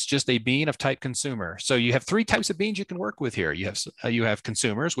go. It's just a bean of type consumer. So you have 3 types of beans you can work with here. You have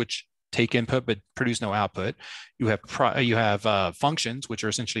consumers, which take input but produce no output. You have functions, which are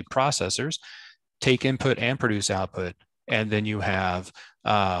essentially processors, take input and produce output. And then you have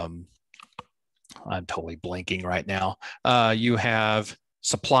I'm totally blanking right now. You have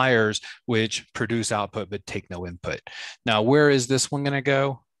suppliers, which produce output but take no input. Now, where is this one going to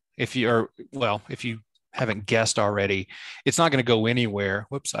go? If you haven't guessed already, it's not going to go anywhere.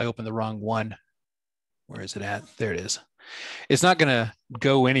 Whoops, I opened the wrong one. Where is it at? There it is. It's not going to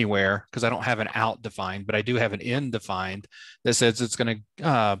go anywhere because I don't have an out defined, but I do have an in defined that says it's going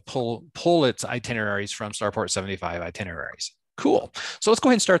to pull its itineraries from Starport 75 itineraries. Cool. So let's go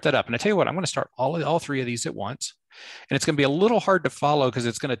ahead and start that up. And I tell you what, I'm going to start all 3 of these at once. And it's going to be a little hard to follow because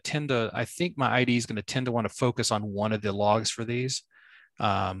it's going to tend to, I think my IDE is going to tend to want to focus on one of the logs for these.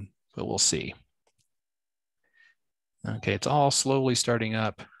 But we'll see. Okay, it's all slowly starting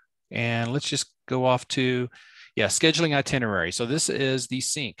up. And let's just go off to, scheduling itinerary. So this is the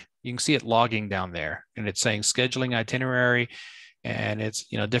sync. You can see it logging down there. And it's saying scheduling itinerary. And it's,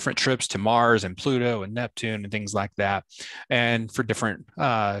 different trips to Mars and Pluto and Neptune and things like that. And for different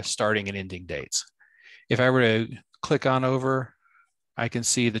starting and ending dates. If I were to click on over I can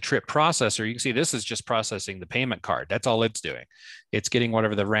see the trip processor. You can see this is just processing the payment card. That's all it's doing. It's getting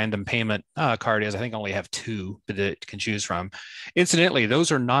whatever the random payment card is. I think I only have two that it can choose from. Incidentally,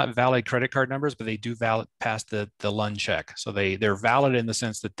 those are not valid credit card numbers, but they do valid pass the Lund check. So they're valid in the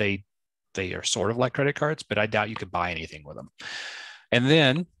sense that they are sort of like credit cards, but I doubt you could buy anything with them. And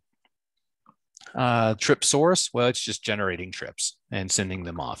then trip source, well, it's just generating trips and sending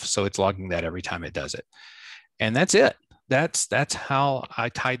them off. So it's logging that every time it does it. And that's it. That's how I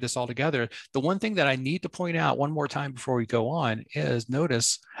tied this all together. The one thing that I need to point out one more time before we go on is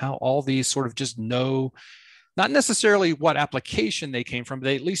notice how all these sort of just know, not necessarily what application they came from, but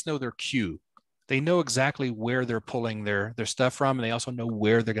they at least know their queue. They know exactly where they're pulling their stuff from, and they also know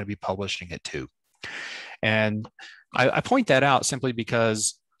where they're going to be publishing it to. And I point that out simply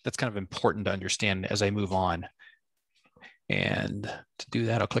because that's kind of important to understand as I move on. And to do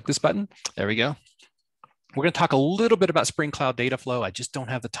that, I'll click this button. There we go. We're going to talk a little bit about Spring Cloud Data Flow. I just don't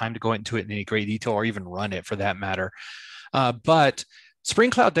have the time to go into it in any great detail or even run it for that matter. But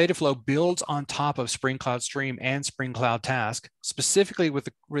Spring Cloud Data Flow builds on top of Spring Cloud Stream and Spring Cloud Task. Specifically with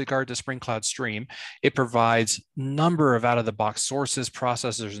regard to Spring Cloud Stream, it provides a number of out-of-the-box sources,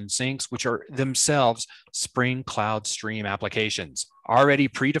 processors, and sinks, which are themselves Spring Cloud Stream applications, already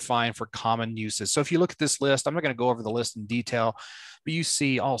predefined for common uses. So if you look at this list, I'm not going to go over the list in detail, but you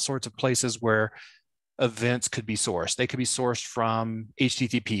see all sorts of places where events could be sourced. They could be sourced from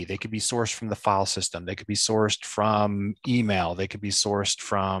HTTP. They could be sourced from the file system. They could be sourced from email. They could be sourced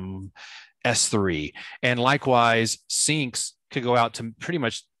from S3. And likewise, syncs could go out to pretty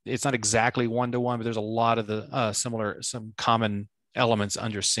much, it's not exactly one-to-one, but there's a lot of the some common elements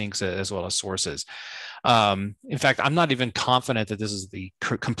under syncs as well as sources. In fact, I'm not even confident that this is the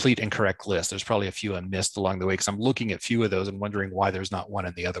complete and correct list. There's probably a few I missed along the way because I'm looking at a few of those and wondering why there's not one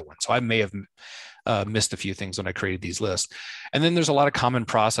in the other one. So I may have missed a few things when I created these lists. And then there's a lot of common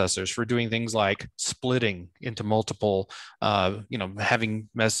processors for doing things like splitting into multiple, having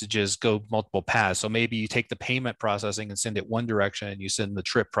messages go multiple paths. So maybe you take the payment processing and send it one direction, and you send the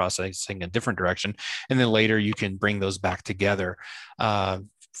trip processing a different direction. And then later you can bring those back together.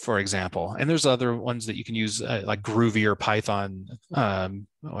 For example, and there's other ones that you can use like Groovy or Python.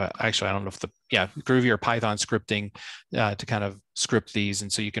 Actually, I don't know if Groovy or Python scripting to kind of script these.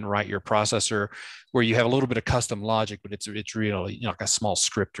 And so you can write your processor where you have a little bit of custom logic, but it's really like a small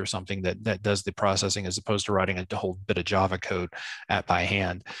script or something that does the processing as opposed to writing a whole bit of Java code by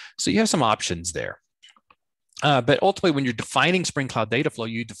hand. So you have some options there. But ultimately, when you're defining Spring Cloud Data Flow,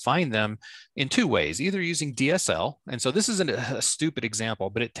 you define them in two ways, either using DSL. And so this isn't a stupid example,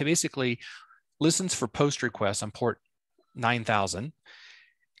 but it basically listens for post requests on port 9000.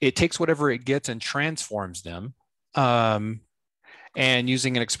 It takes whatever it gets and transforms them. And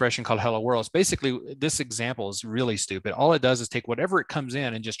using an expression called hello world. Basically, this example is really stupid. All it does is take whatever it comes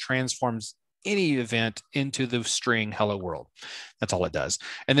in and just transforms any event into the string hello world. That's all it does.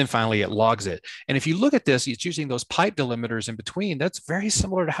 And then finally it logs it. And if you look at this, it's using those pipe delimiters in between. That's very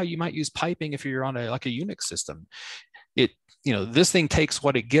similar to how you might use piping if you're on a Unix system. This thing takes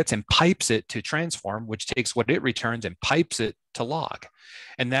what it gets and pipes it to transform, which takes what it returns and pipes it to log.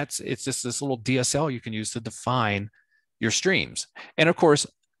 And it's just this little DSL you can use to define your streams. And of course,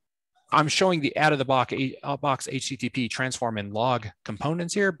 I'm showing the out-of-the-box HTTP transform and log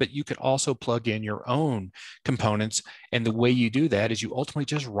components here, but you could also plug in your own components. And the way you do that is you ultimately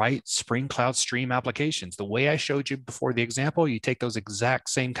just write Spring Cloud Stream applications. The way I showed you before the example, you take those exact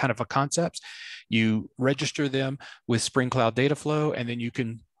same kind of concepts, you register them with Spring Cloud Data Flow, and then you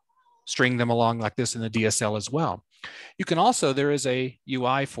can string them along like this in the DSL as well. You can also, there is a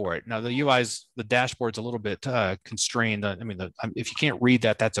UI for it. Now the the dashboard's a little bit constrained. If you can't read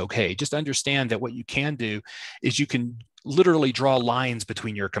that, that's okay. Just understand that what you can do is you can literally draw lines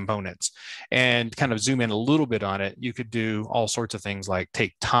between your components and kind of zoom in a little bit on it. You could do all sorts of things like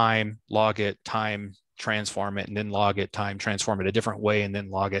take time, log it, time, transform it, and then log it, time, transform it a different way, and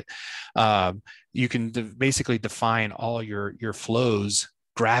then log it. You can basically define all your flows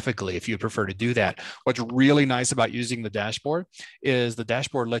graphically if you prefer to do that. What's really nice about using the dashboard is the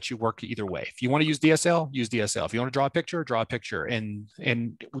dashboard lets you work either way. If you want to use DSL, use DSL. If you want to draw a picture,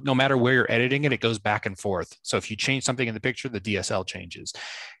 and no matter where you're editing it, it goes back and forth. So if you change something in the picture, the DSL changes.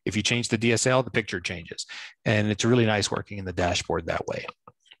 If you change the DSL, the picture changes. And it's really nice working in the dashboard that way.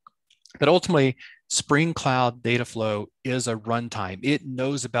 But ultimately, Spring Cloud Data Flow is a runtime. It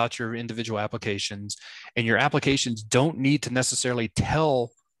knows about your individual applications, and your applications don't need to necessarily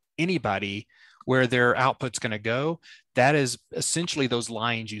tell anybody where their output's going to go. That is essentially those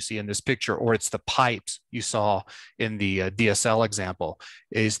lines you see in this picture, or it's the pipes you saw in the DSL example,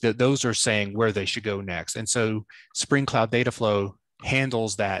 is that those are saying where they should go next. And so Spring Cloud Data Flow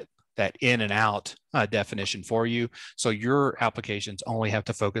handles that in and out definition for you. So your applications only have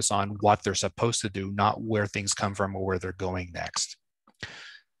to focus on what they're supposed to do, not where things come from or where they're going next.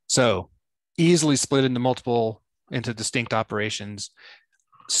 So easily split into distinct operations,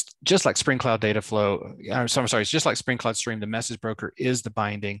 just like Spring Cloud Data Flow. I'm sorry, it's just like Spring Cloud Stream. The message broker is the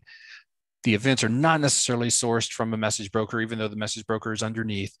binding. The events are not necessarily sourced from a message broker, even though the message broker is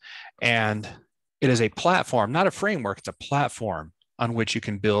underneath. And it is a platform, not a framework. It's a platform on which you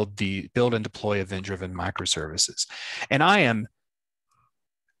can build and deploy event-driven microservices. And I am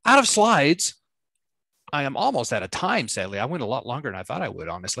out of slides. I am almost out of time, sadly. I went a lot longer than I thought I would,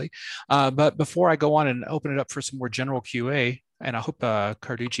 honestly. But before I go on and open it up for some more general QA, and I hope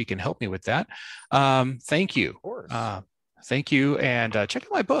Carducci can help me with that. Thank you. Of course. Thank you. And check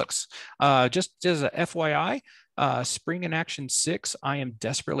out my books. Just as a FYI, Spring in Action 6, I am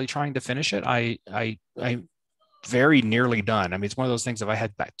desperately trying to finish it. I'm very nearly done. I mean, it's one of those things, if I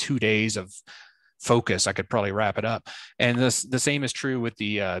had back 2 days of focus, I could probably wrap it up. And the same is true with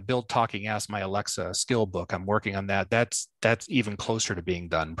the Build Talking Ask My Alexa skill book. I'm working on that. That's even closer to being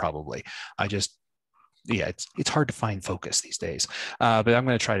done, probably. It's hard to find focus these days, but I'm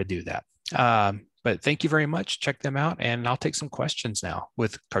going to try to do that. But thank you very much. Check them out, and I'll take some questions now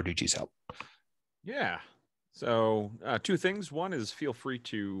with Carducci's help. Yeah. So 2 things. One is feel free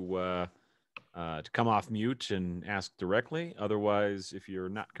to come off mute and ask directly. Otherwise, if you're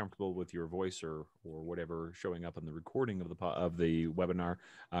not comfortable with your voice or whatever showing up on the recording of the webinar,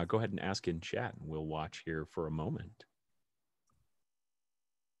 go ahead and ask in chat, and we'll watch here for a moment.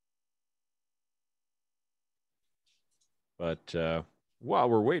 But while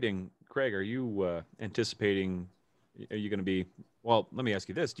we're waiting, Craig, are you anticipating? Are you going to be? Well, let me ask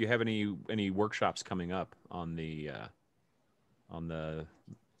you this: do you have any workshops coming up on the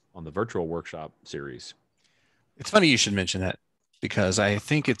virtual workshop series? It's funny you should mention that, because I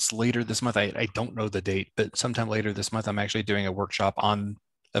think it's later this month. I don't know the date, but sometime later this month, I'm actually doing a workshop on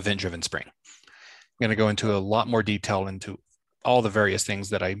event-driven Spring. I'm going to go into a lot more detail into all the various things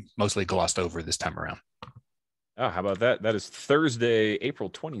that I mostly glossed over this time around. Oh, how about that? That is Thursday, April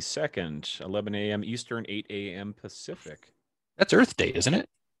 22nd, 11 a.m. Eastern, 8 a.m. Pacific. That's Earth Day, isn't it?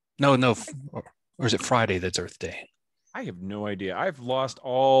 No, or is it Friday that's Earth Day? I have no idea. I've lost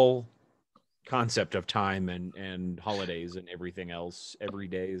all concept of time and holidays and everything else. Every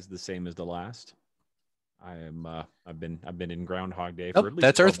day is the same as the last. I've been in Groundhog Day for at least.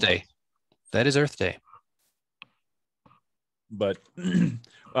 That's Earth months. Day. That is Earth Day. But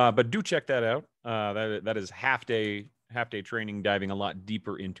do check that out. That is half day training, diving a lot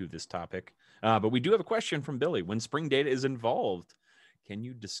deeper into this topic. But we do have a question from Billy. When Spring Data is involved, can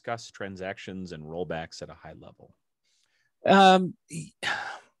you discuss transactions and rollbacks at a high level?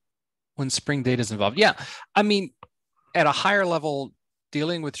 When Spring Data is involved, yeah. I mean, at a higher level,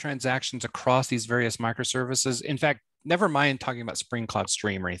 dealing with transactions across these various microservices. In fact, never mind talking about Spring Cloud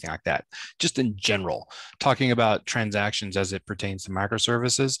Stream or anything like that. Just in general, talking about transactions as it pertains to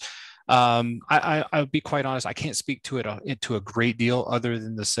microservices. I'll be quite honest. I can't speak to it to a great deal, other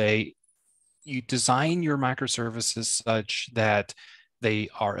than to say, you design your microservices such that they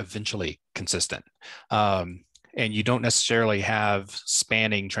are eventually consistent. And you don't necessarily have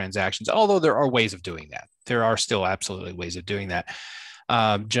spanning transactions, although there are ways of doing that. There are still absolutely ways of doing that.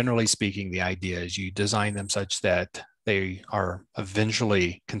 Generally speaking, the idea is you design them such that they are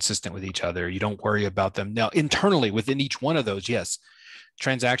eventually consistent with each other. You don't worry about them. Now, internally within each one of those, yes,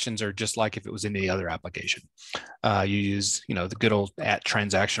 transactions are just like if it was in any other application. You use, the good old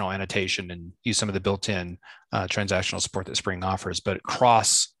transactional annotation and use some of the built-in transactional support that Spring offers, but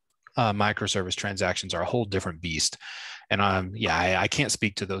cross microservice transactions are a whole different beast. And I can't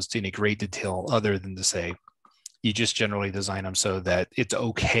speak to those to any great detail, other than to say, you just generally design them so that it's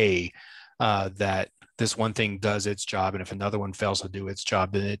okay that this one thing does its job, and if another one fails to do its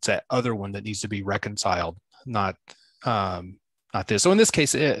job, then it's that other one that needs to be reconciled, not this. So in this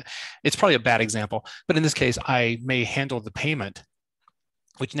case, it's probably a bad example, but in this case, I may handle the payment,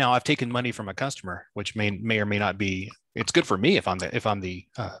 which now I've taken money from a customer, which may or may not be. It's good for me if I'm the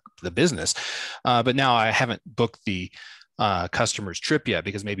business, but now I haven't booked the customer's trip yet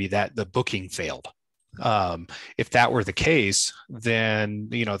because maybe the booking failed. If that were the case, then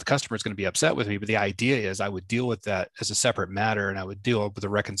the customer is going to be upset with me. But the idea is I would deal with that as a separate matter, and I would deal with the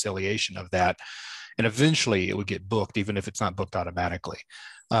reconciliation of that, and eventually it would get booked, even if it's not booked automatically,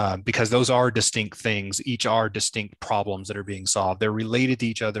 because those are distinct things. Each are distinct problems that are being solved. They're related to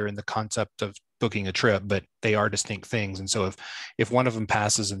each other in the concept of booking a trip, but they are distinct things. And so if one of them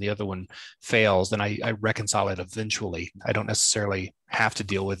passes and the other one fails, then I reconcile it eventually. I don't necessarily have to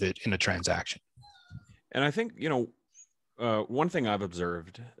deal with it in a transaction. And I think, one thing I've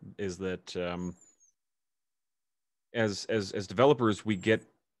observed is that as developers, we get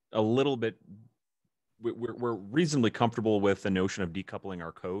a little bit we're reasonably comfortable with the notion of decoupling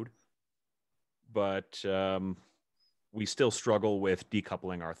our code, but we still struggle with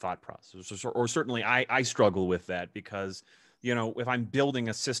decoupling our thought process, or certainly I struggle with that because if I'm building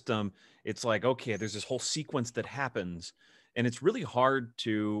a system, it's like, okay, there's this whole sequence that happens, and it's really hard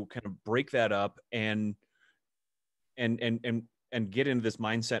to kind of break that up and and and and get into this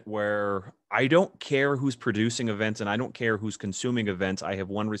mindset where I don't care who's producing events and I don't care who's consuming events. I have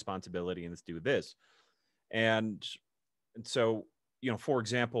one responsibility, and it's do this. And and so, for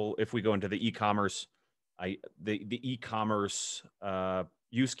example, if we go into the e-commerce, the e-commerce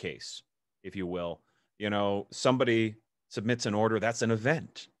use case, if you will, somebody submits an order, that's an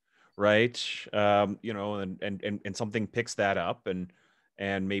event, right? And something picks that up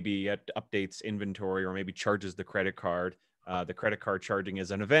and maybe it updates inventory or maybe charges the credit card. The credit card charging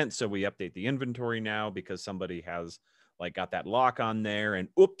is an event, so we update the inventory now because somebody has like got that lock on there, and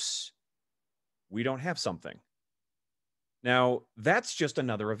oops, we don't have something. Now, that's just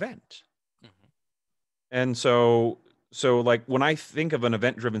another event. Mm-hmm. And so like when I think of an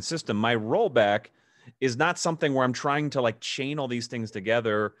event-driven system, my rollback is not something where I'm trying to like chain all these things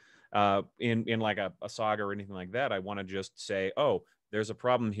together in like a saga or anything like that. I want to just say, oh, there's a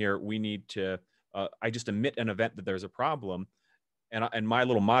problem here. We need to. I just emit an event that there's a problem, and my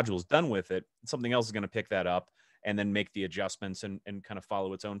little module is done with it. Something else is going to pick that up and then make the adjustments and kind of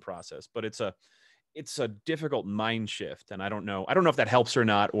follow its own process. But it's a difficult mind shift, and I don't know if that helps or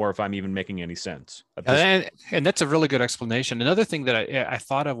not, or if I'm even making any sense at this. And that's a really good explanation. Another thing that I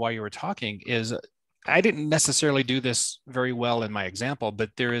thought of while you were talking is I didn't necessarily do this very well in my example,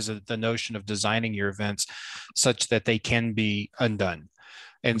 but there is the notion of designing your events such that they can be undone.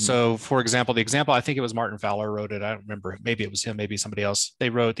 And mm-hmm. So, for example, the example, I think it was Martin Fowler wrote it. I don't remember. Maybe it was him, maybe somebody else. They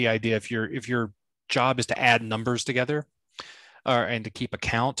wrote the idea if your job is to add numbers together and to keep a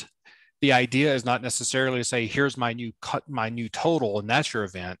count, the idea is not necessarily to say, here's my new total, and that's your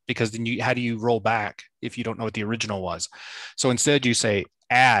event, because then how do you roll back if you don't know what the original was? So instead you say,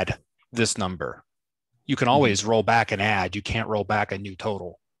 add this number. You can always mm-hmm. roll back and add. You can't roll back a new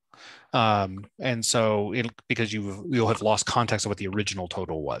total. And so because you'll have lost context of what the original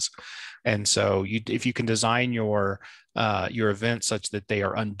total was. And so if you can design your events such that they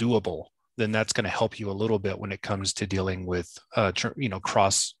are undoable, then that's going to help you a little bit when it comes to dealing with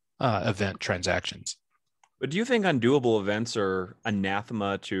cross event transactions. But do you think undoable events are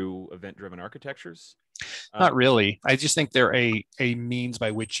anathema to event-driven architectures? Not really. I just think they're a means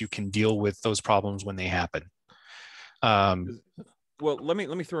by which you can deal with those problems when they happen. Well, let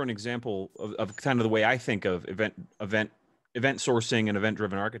me throw an example of kind of the way I think of event sourcing and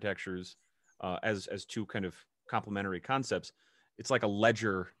event-driven architectures as two kind of complementary concepts. It's like a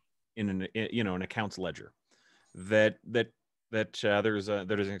ledger in an accounts ledger. That there's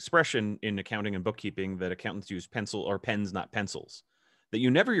an expression in accounting and bookkeeping that accountants use pens, not pencils. That you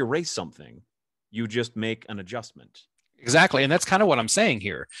never erase something, you just make an adjustment. Exactly, and that's kind of what I'm saying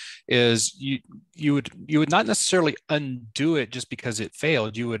here. Is you would not necessarily undo it just because it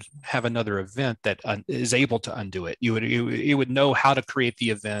failed. You would have another event that is able to undo it. You would know how to create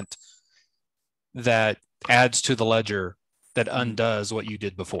the event that adds to the ledger that undoes what you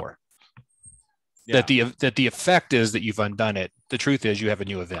did before. Yeah. That the effect is that you've undone it. The truth is you have a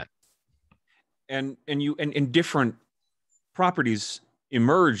new event. And different properties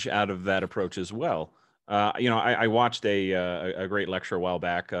emerge out of that approach as well. I watched a great lecture a while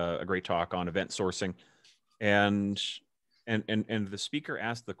back, a great talk on event sourcing, and the speaker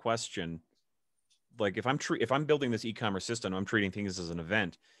asked the question, like, if I'm building this e-commerce system, I'm treating things as an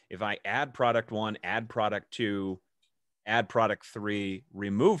event. If I add product 1, add product 2, add product 3,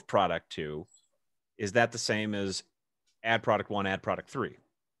 remove product 2, is that the same as add product 1, add product 3?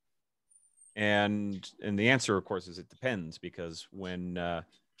 And the answer, of course, is it depends, because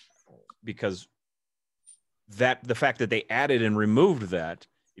the fact that they added and removed that,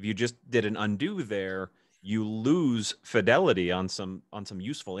 if you just did an undo there, you lose fidelity on some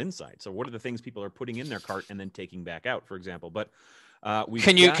useful insight. So what are the things people are putting in their cart and then taking back out, for example? But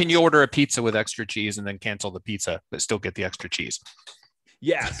can you order a pizza with extra cheese and then cancel the pizza but still get the extra cheese?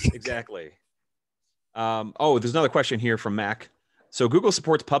 Yes, exactly. There's another question here from Mac. So Google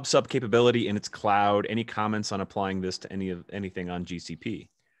supports PubSub capability in its cloud. Any comments on applying this to anything on GCP?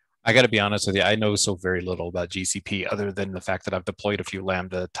 I got to be honest with you. I know so very little about GCP other than the fact that I've deployed a few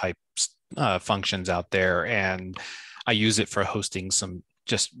Lambda type functions out there, and I use it for hosting some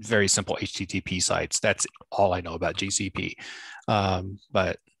just very simple HTTP sites. That's all I know about GCP.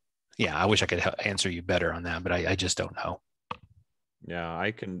 But yeah, I wish I could answer you better on that, but I just don't know. Yeah,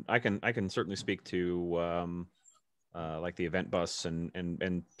 I can certainly speak to like the event bus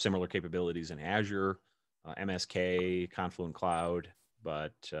and similar capabilities in Azure, MSK, Confluent Cloud,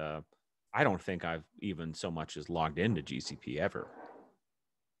 but I don't think I've even so much as logged into GCP ever.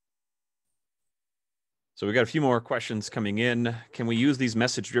 So we got a few more questions coming in. Can we use these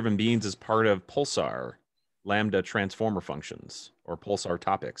message-driven beans as part of Pulsar, Lambda transformer functions, or Pulsar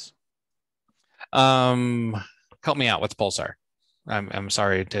topics? Um, Help me out. What's Pulsar? I'm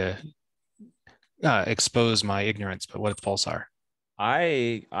sorry to expose my ignorance, but what is Pulsar?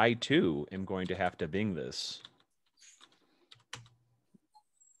 I too am going to have to Bing this.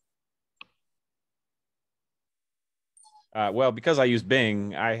 Well, because I use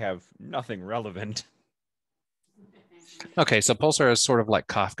Bing, I have nothing relevant. Okay, so Pulsar is sort of like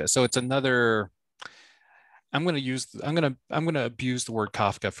Kafka. So it's another. I'm going to abuse the word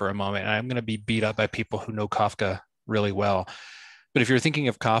Kafka for a moment, and I'm going to be beat up by people who know Kafka really well. But if you're thinking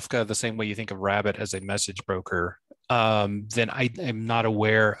of Kafka the same way you think of Rabbit as a message broker, then I am not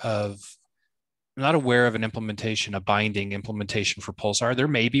aware of an implementation, a binding implementation for Pulsar. There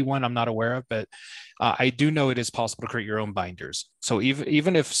may be one I'm not aware of, but I do know it is possible to create your own binders. So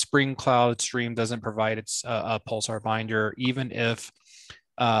even if Spring Cloud Stream doesn't provide its a Pulsar binder, even if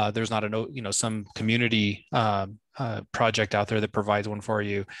there's not some community project out there that provides one for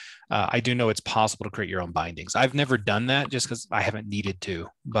you, I do know it's possible to create your own bindings. I've never done that just because I haven't needed to,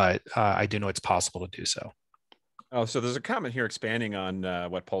 but I do know it's possible to do so. Oh, so there's a comment here expanding on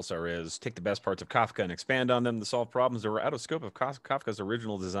what Pulsar is. Take the best parts of Kafka and expand on them to solve problems that were out of scope of Kafka's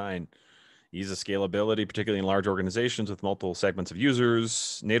original design. Ease of scalability, particularly in large organizations with multiple segments of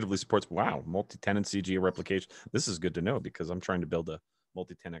users. Natively supports, wow, multi-tenancy geo-replication. This is good to know because I'm trying to build a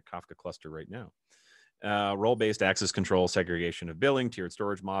multi-tenant Kafka cluster right now. Role-based access control, segregation of billing, tiered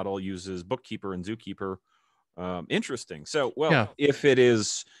storage model, uses Bookkeeper and Zookeeper. Interesting. So, well, Yeah, if it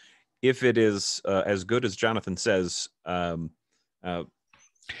is as good as Jonathan says, uh,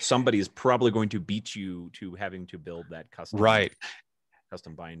 somebody is probably going to beat you to having to build that right.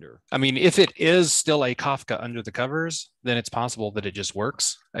 custom binder. I mean, if it is still a Kafka under the covers, then it's possible that it just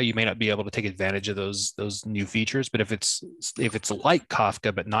works. You may not be able to take advantage of those new features, but if it's like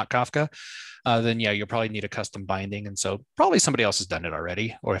Kafka but not Kafka, then yeah, you'll probably need a custom binding, and so probably somebody else has done it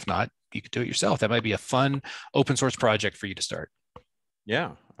already, or if not, you could do it yourself. That might be a fun open source project for you to start.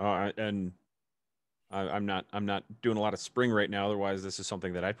 Yeah, and I'm not doing a lot of Spring right now. Otherwise, this is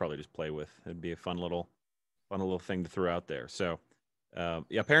something that I'd probably just play with. It'd be a fun little thing to throw out there. So, yeah,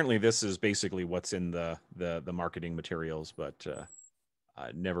 apparently this is basically what's in the marketing materials, but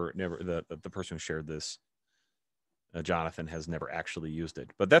never the person who shared this, Jonathan, has never actually used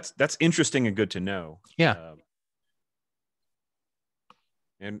it. But that's interesting and good to know. Yeah. Uh,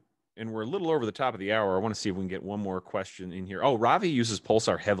 and and we're a little over the top of the hour. I want to see if we can get one more question in here. Oh, Ravi uses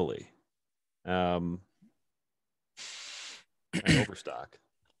Pulsar heavily. Um, at Overstock.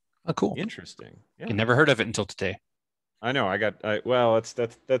 Oh, cool. Interesting. I Yeah. never heard of it until today. I know. Well, that's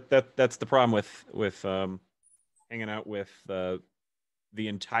the problem with hanging out with the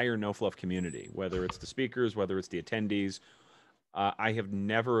entire No Fluff community, whether it's the speakers, whether it's the attendees. I have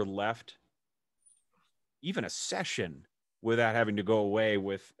never left even a session without having to go away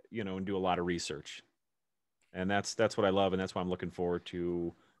with and do a lot of research, and that's what I love, and that's why I'm looking forward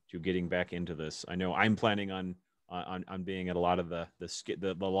to getting back into this. I know I'm planning on being at a lot of the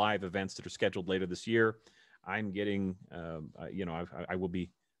live events that are scheduled later this year. I'm getting, I will be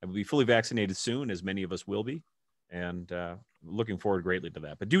fully vaccinated soon, as many of us will be, and looking forward greatly to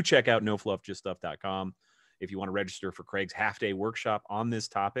that. But do check out nofluffjuststuff.com if you want to register for Craig's half-day workshop on this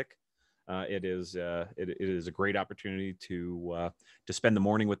topic. It is a great opportunity to spend the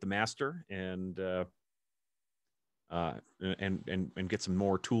morning with the master and get some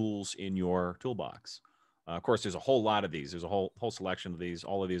more tools in your toolbox. Of course, there's a whole lot of these. There's a whole selection of these.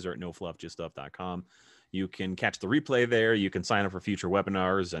 All of these are at nofluffjuststuff.com. You can catch the replay there. You can sign up for future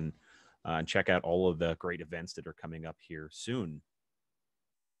webinars and check out all of the great events that are coming up here soon.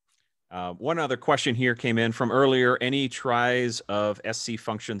 One other question here came in from earlier. Any tries of SC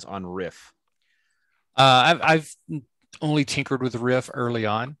functions on Riff? I've only tinkered with Riff early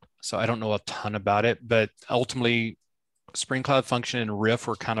on, so I don't know a ton about it. But ultimately, Spring Cloud Function and Riff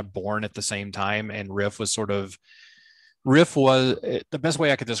were kind of born at the same time, and Riff was the best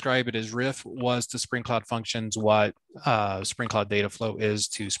way I could describe it is Riff was to Spring Cloud Functions what Spring Cloud Data Flow is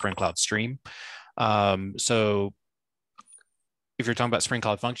to Spring Cloud Stream. So if you're talking about Spring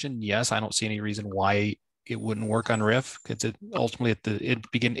Cloud Function, yes, I don't see any reason why it wouldn't work on Riff because it ultimately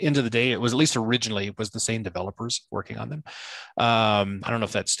end of the day, it was at least originally it was the same developers working on them. I don't know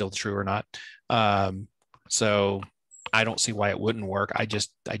if that's still true or not. So I don't see why it wouldn't work. I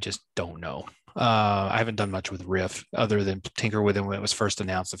just don't know. I haven't done much with Riff other than tinker with it when it was first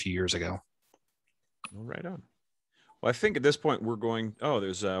announced a few years ago. Well, right on. Well, I think at this point we're going. Oh,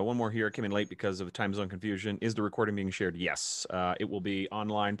 there's one more here. It came in late because of time zone confusion. Is the recording being shared? Yes. It will be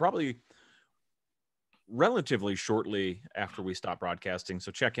online probably relatively shortly after we stop broadcasting.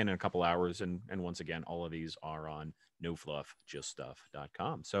 So check in a couple hours. And once again, all of these are on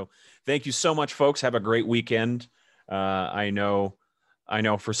nofluffjuststuff.com. So thank you so much, folks. Have a great weekend. I know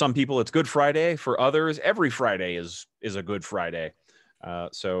for some people it's Good Friday. For others, every Friday is a Good Friday.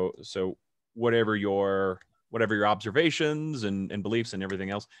 So whatever your observations and beliefs and everything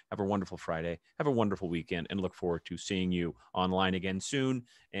else, have a wonderful Friday. Have a wonderful weekend, and look forward to seeing you online again soon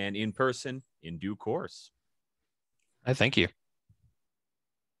and in person in due course. I thank you.